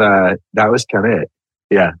kind of it.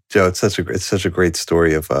 Yeah. Joe, it's such a great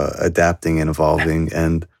story of adapting and evolving.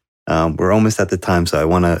 And we're almost at the time. So I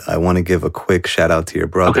want to give a quick shout out to your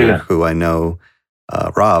brother, who I know,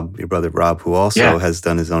 Rob, your brother Rob, who also has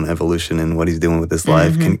done his own evolution in what he's doing with his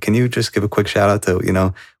life. Can you just give a quick shout out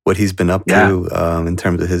to, what he's been up to in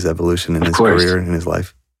terms of his evolution in his career and his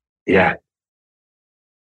life? Yeah.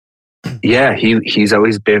 Yeah. He's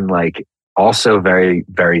always been like also very,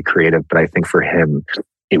 very creative, but I think for him,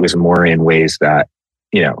 it was more in ways that,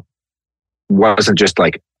 wasn't just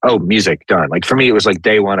like, oh, music done. Like for me, it was like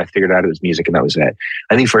day one, I figured out it was music and that was it.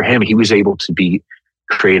 I think for him, he was able to be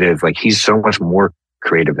creative. Like he's so much more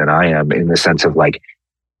creative than I am in the sense of like,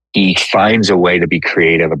 he finds a way to be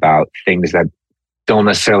creative about things that don't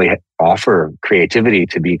necessarily offer creativity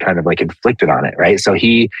to be kind of like inflicted on it. Right. So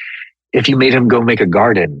if you made him go make a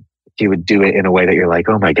garden, he would do it in a way that you're like,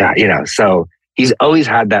 oh my God, so he's always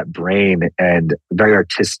had that brain and very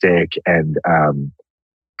artistic, and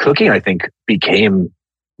cooking, I think, became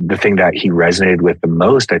the thing that he resonated with the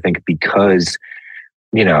most, I think, because,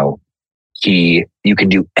 you can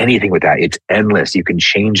do anything with that. It's endless. You can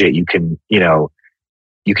change it. You can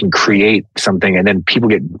create something and then people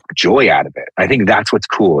get joy out of it. I think that's what's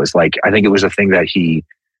cool is like, I think it was the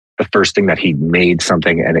first thing that he made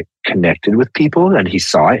something and it connected with people and he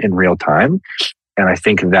saw it in real time. And I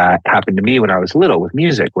think that happened to me when I was little with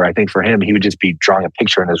music, where I think for him, he would just be drawing a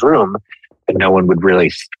picture in his room and no one would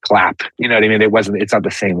really clap. You know what I mean? It's not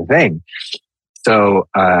the same thing. So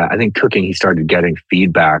I think cooking, he started getting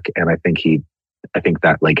feedback, and I think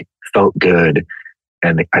that like felt good,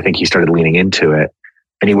 and I think he started leaning into it.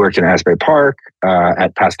 And he worked in Asbury Park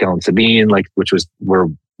at Pascal and Sabine, which was where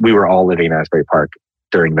we were all living in Asbury Park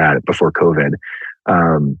during that before COVID,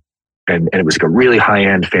 and it was like a really high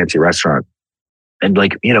end fancy restaurant. And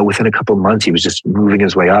within a couple of months, he was just moving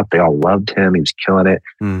his way up. They all loved him. He was killing it.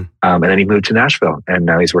 And then he moved to Nashville, and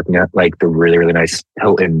now he's working at like the really, really nice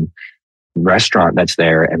Hilton restaurant that's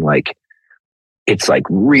there. And like, it's like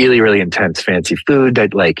really, really intense, fancy food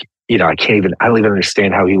that I don't even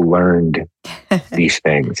understand how he learned these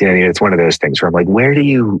things. It's one of those things where I'm like,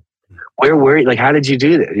 how did you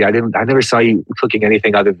do this? I never saw you cooking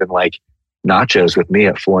anything other than like nachos with me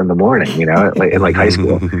at 4 a.m, in like high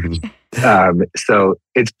school. So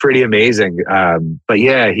it's pretty amazing. But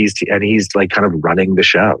yeah, he's like kind of running the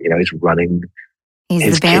show. He's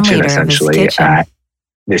his kitchen essentially at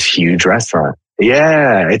this huge restaurant.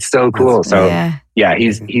 Yeah, it's so cool. So yeah,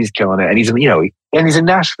 he's killing it, and he's in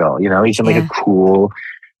Nashville. He's in like a cool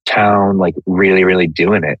town, like really, really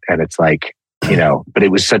doing it. And it's like but it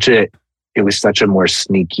was such a more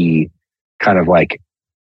sneaky kind of like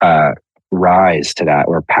rise to that,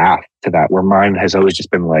 or path to that, where mine has always just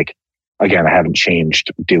been like, again, I haven't changed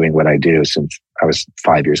doing what I do since I was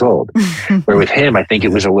 5 years old. Where with him, I think it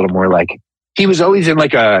was a little more like he was in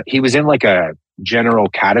like a general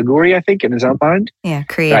category, I think, in his own mind. Yeah,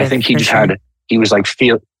 creative. But I think he just had to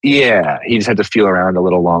feel around a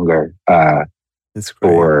little longer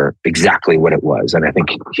for exactly what it was. And I think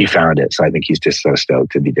he found it. So I think he's just so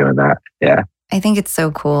stoked to be doing that. Yeah. I think it's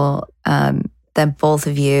so cool that both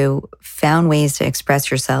of you found ways to express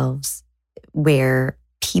yourselves where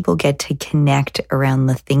people get to connect around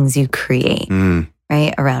the things you create,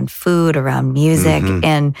 right? Around food, around music.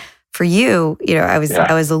 And for you, I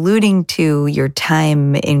was alluding to your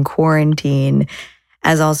time in quarantine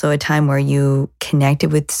as also a time where you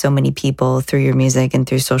connected with so many people through your music and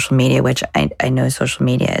through social media, which I know social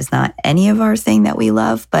media is not any of our thing that we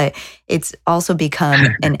love, but it's also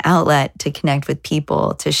become an outlet to connect with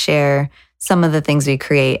people, to share some of the things we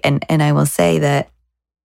create. And I will say that,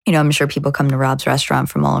 I'm sure people come to Rob's restaurant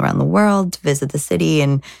from all around the world to visit the city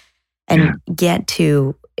and get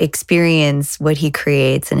to experience what he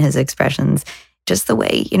creates and his expressions. just the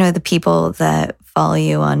way, the people that follow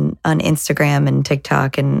you on Instagram and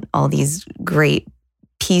TikTok and all these great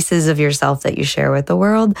pieces of yourself that you share with the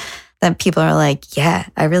world, that people are like, yeah,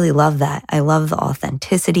 I really love that. I love the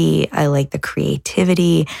authenticity. I like the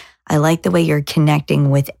creativity. I like the way you're connecting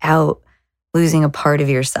without losing a part of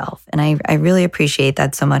yourself. And I really appreciate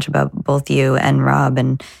that so much about both you and Rob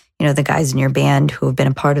and, the guys in your band who have been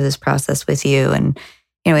a part of this process with you. And,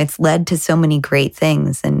 it's led to so many great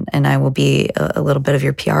things. And I will be a little bit of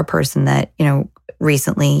your PR person that,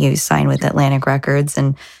 recently you signed with Atlantic Records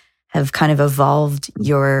and have kind of evolved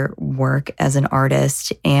your work as an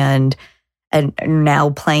artist and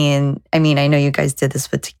now playing, I know you guys did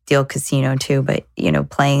this with Deal Casino too, but,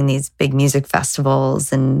 playing these big music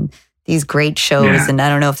festivals and these great shows. Yeah. And I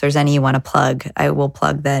don't know if there's any you want to plug. I will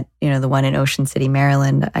plug that, the one in Ocean City,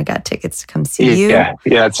 Maryland. I got tickets to come see you. Yeah,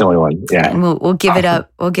 that's the only one. Yeah. And we'll give it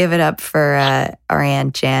up. We'll give it up for our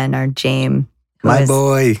Aunt Jen, our Jame. My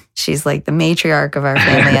boy. She's like the matriarch of our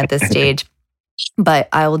family at this stage. But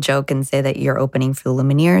I will joke and say that you're opening for the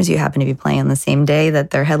Lumineers. You happen to be playing on the same day that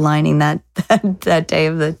they're headlining that day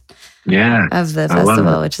of the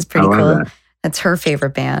festival, which is pretty cool. That's her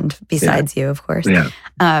favorite band, besides you, of course. Yeah.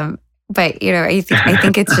 But I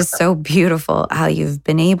think it's just so beautiful how you've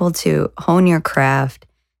been able to hone your craft,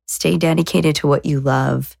 stay dedicated to what you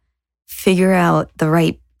love, figure out the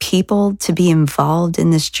right people to be involved in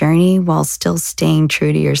this journey while still staying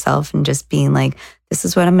true to yourself and just being like, this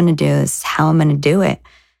is what I'm going to do. This is how I'm going to do it.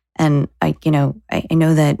 And I know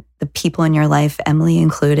that the people in your life, Emily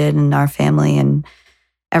included, and our family, and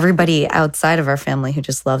everybody outside of our family who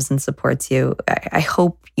just loves and supports you, I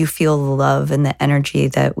hope you feel the love and the energy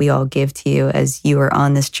that we all give to you as you are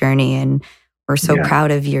on this journey. And we're so proud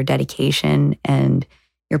of your dedication and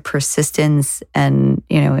your persistence. And,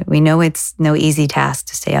 we know it's no easy task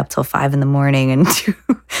to stay up till 5 a.m. and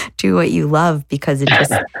do what you love, because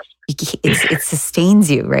it sustains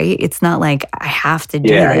you, right? It's not like I have to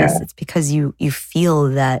do this. It's because you feel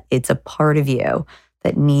that it's a part of you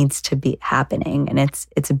that needs to be happening. And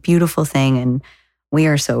it's a beautiful thing. And we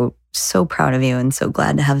are so proud of you and so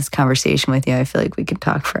glad to have this conversation with you. I feel like we could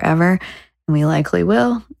talk forever, and we likely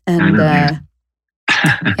will. And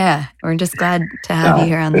we're just glad to have you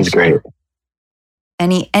here on the show. Great.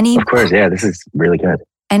 Any Of course, this is really good.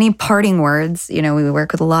 Any parting words? We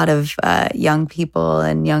work with a lot of young people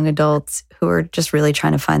and young adults who are just really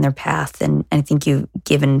trying to find their path. And I think you've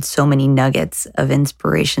given so many nuggets of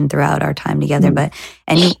inspiration throughout our time together. But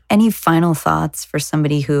any final thoughts for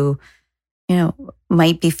somebody who,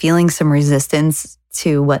 might be feeling some resistance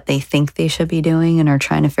to what they think they should be doing and are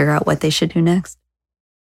trying to figure out what they should do next?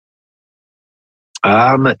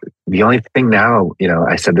 The only thing now,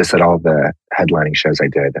 I said this at all the headlining shows I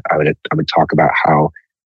did. I would talk about how,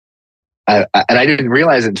 and I didn't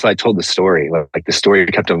realize it until I told the story. Like the story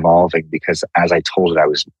kept evolving because as I told it, I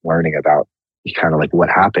was learning about kind of like what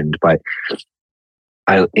happened. But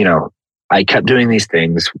I kept doing these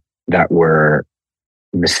things that were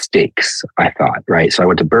mistakes, I thought, right? So I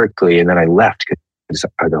went to Berkeley and then I left because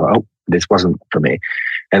I go, oh, this wasn't for me.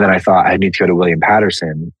 And then I thought I need to go to William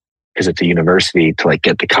Patterson because it's a university to like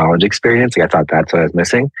get the college experience. Like I thought that's what I was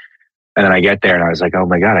missing. And then I get there and I was like, oh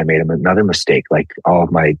my God, I made another mistake. Like all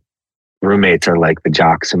of my roommates are like the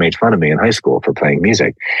jocks who made fun of me in high school for playing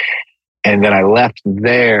music. And then I left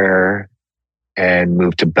there and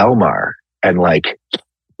moved to Belmar and like,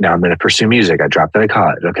 now I'm going to pursue music. I dropped out of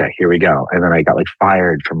college. Okay, here we go. And then I got like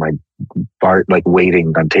fired from my bar, like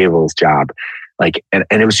waiting on tables job. Like, and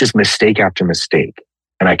it was just mistake after mistake.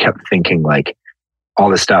 And I kept thinking like all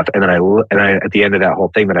this stuff. And then I at the end of that whole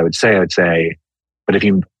thing that I would say, but if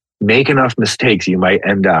you make enough mistakes, you might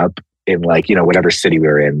end up in like, whatever city we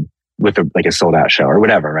were in with a sold out show or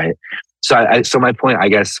whatever. Right. So my point, I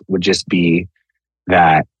guess, would just be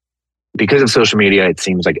that because of social media, it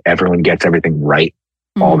seems like everyone gets everything right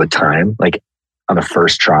all the time, like on the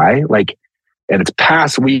first try, like, and it's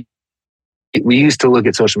past, we used to look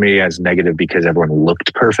at social media as negative because everyone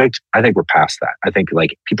looked perfect. I think we're past that. I think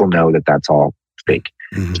like people know that that's all fake.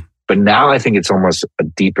 Mm-hmm. But now I think it's almost a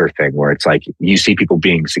deeper thing where it's like you see people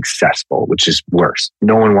being successful, which is worse.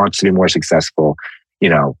 No one wants to be more successful.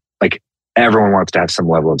 Like everyone wants to have some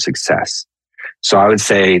level of success. So I would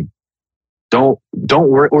say, don't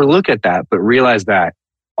worry or look at that, but realize that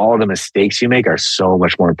all the mistakes you make are so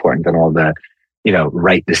much more important than all the,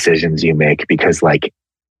 right decisions you make. Because like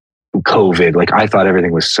COVID, like I thought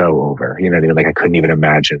everything was so over, like I couldn't even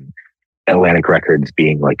imagine Atlantic Records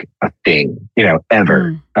being like a thing,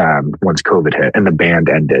 ever, once COVID hit and the band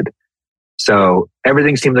ended. So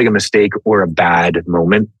everything seemed like a mistake or a bad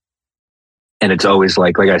moment. And it's always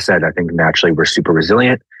like I said, I think naturally we're super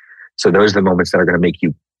resilient. So those are the moments that are going to make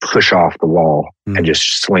you push off the wall and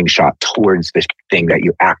just slingshot towards this thing that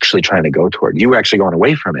you're actually trying to go toward. You were actually going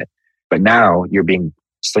away from it, but now you're being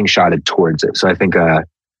slingshotted towards it. So I think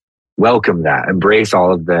welcome that, embrace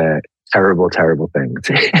all of the terrible things.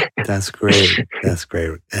 That's great. That's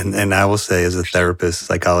great. And I will say, as a therapist,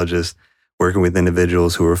 psychologist, working with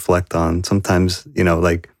individuals who reflect on sometimes,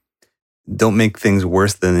 like, don't make things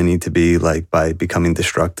worse than they need to be, like by becoming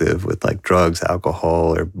destructive with like drugs,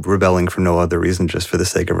 alcohol, or rebelling for no other reason, just for the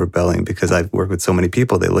sake of rebelling. Because I've worked with so many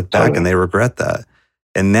people, they look back and they regret that.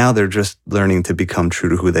 And now they're just learning to become true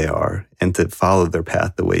to who they are and to follow their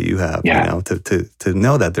path the way you have, to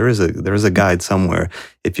know that there is a guide somewhere.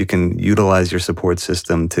 If you can utilize your support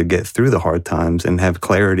system to get through the hard times and have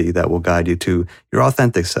clarity that will guide you to your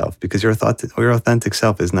authentic self, because your authentic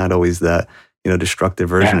self is not always that, destructive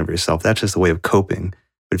version of yourself. That's just a way of coping.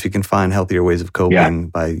 But if you can find healthier ways of coping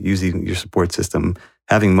by using your support system,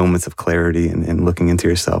 having moments of clarity and looking into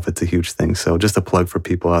yourself, it's a huge thing. So just a plug for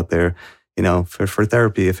people out there, for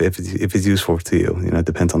therapy, if it's useful to you, it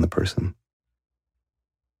depends on the person.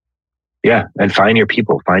 Yeah. And find your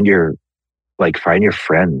people, find your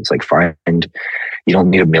friends, you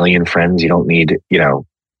don't need a million friends. You don't need, you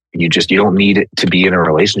don't need to be in a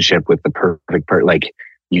relationship with the perfect person. Like,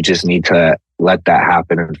 you just need to let that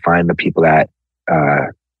happen and find the people that,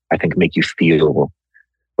 I think make you feel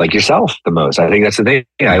like yourself the most. I think that's the thing.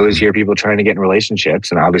 I always hear people trying to get in relationships,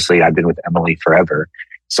 and obviously I've been with Emily forever.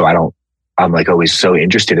 So I'm like always so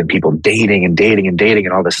interested in people dating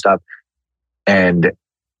and all this stuff. And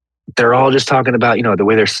they're all just talking about, the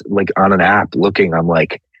way they're like on an app looking. I'm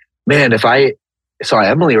like, man, if I saw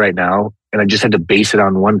Emily right now and I just had to base it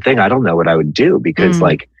on one thing, I don't know what I would do, because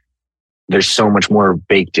like there's so much more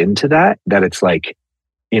baked into that it's like,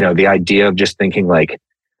 the idea of just thinking like,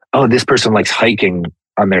 oh, this person likes hiking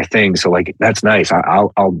on their thing. So like, that's nice. I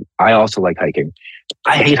also like hiking.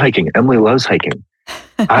 I hate hiking. Emily loves hiking.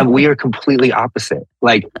 We are completely opposite.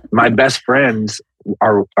 Like, my best friends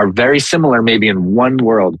are very similar, maybe in one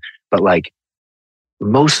world, but like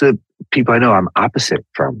most of the people I know, I'm opposite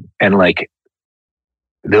from. And like,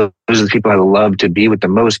 those are the people I love to be with the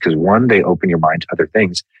most, because one, they open your mind to other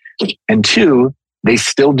things. And two, they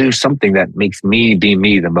still do something that makes me be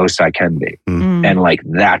me the most I can be. And like,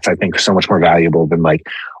 that's, I think, so much more valuable than like,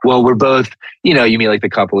 well, we're both, you mean like the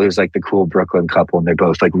couple who's like the cool Brooklyn couple and they're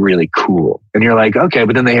both like really cool. And you're like, okay,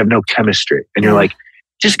 but then they have no chemistry. And you're like,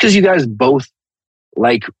 just because you guys both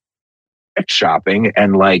like shopping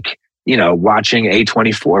and like, watching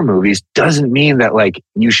A24 movies doesn't mean that like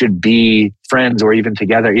you should be friends or even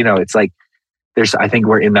together. It's like, I think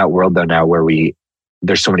we're in that world though now where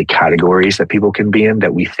there's so many categories that people can be in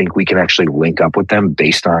that we think we can actually link up with them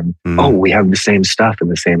based on, we have the same stuff and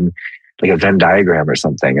the same, like a Venn diagram or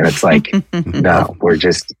something. And it's like, no, we're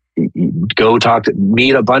just go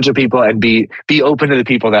meet a bunch of people and be open to the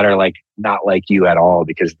people that are like, not like you at all,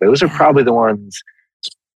 because those are probably the ones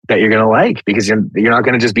that you're going to like, because you're not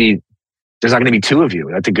going to just be, there's not going to be two of you.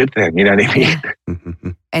 That's a good thing. You know what I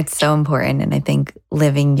mean? It's so important. And I think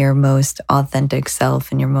living your most authentic self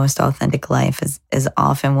and your most authentic life is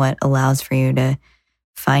often what allows for you to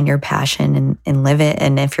find your passion and live it.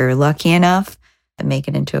 And if you're lucky enough, to make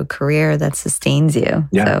it into a career that sustains you.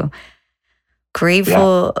 Yeah. So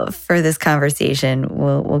grateful for this conversation.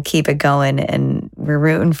 We'll keep it going, and we're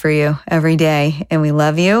rooting for you every day. And we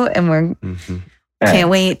love you. And we're can't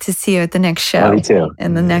wait to see you at the next show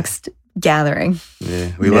and the next gathering.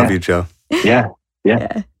 Yeah, we love you, Joe. Yeah.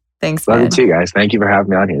 Thanks, love man. you too, guys. Thank you for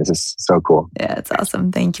having me on here. This is so cool. Yeah, it's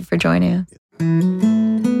awesome. Thank you for joining us.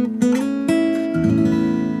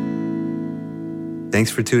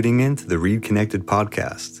 Thanks for tuning in to the Read Connected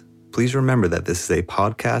podcast. Please remember that this is a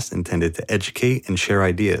podcast intended to educate and share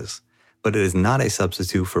ideas, but it is not a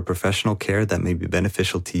substitute for professional care that may be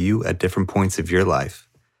beneficial to you at different points of your life.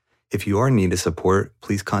 If you are in need of support,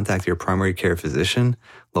 please contact your primary care physician,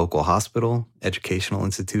 local hospital, educational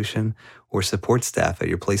institution, or support staff at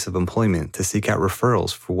your place of employment to seek out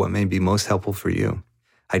referrals for what may be most helpful for you.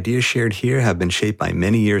 Ideas shared here have been shaped by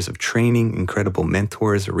many years of training, incredible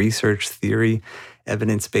mentors, research, theory,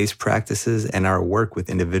 evidence-based practices, and our work with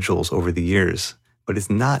individuals over the years, but it's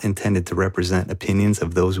not intended to represent opinions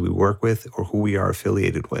of those we work with or who we are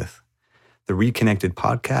affiliated with. The Read Connected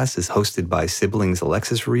podcast is hosted by siblings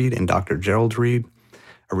Alexis Reed and Dr. Gerald Reed.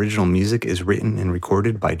 Original music is written and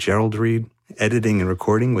recorded by Gerald Reed. Editing and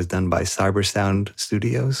recording was done by Cybersound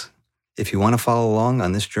Studios. If you want to follow along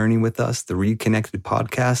on this journey with us, the Read Connected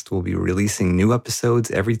podcast will be releasing new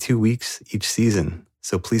episodes every 2 weeks each season.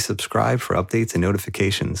 So please subscribe for updates and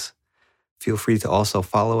notifications. Feel free to also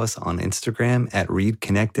follow us on Instagram at Read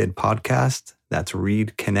Connected Podcast. That's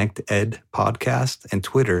Read Connect Ed Podcast, and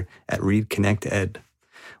Twitter at Read Connect Ed.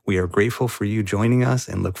 We are grateful for you joining us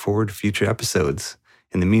and look forward to future episodes.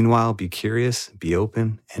 In the meanwhile, be curious, be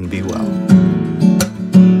open, and be well.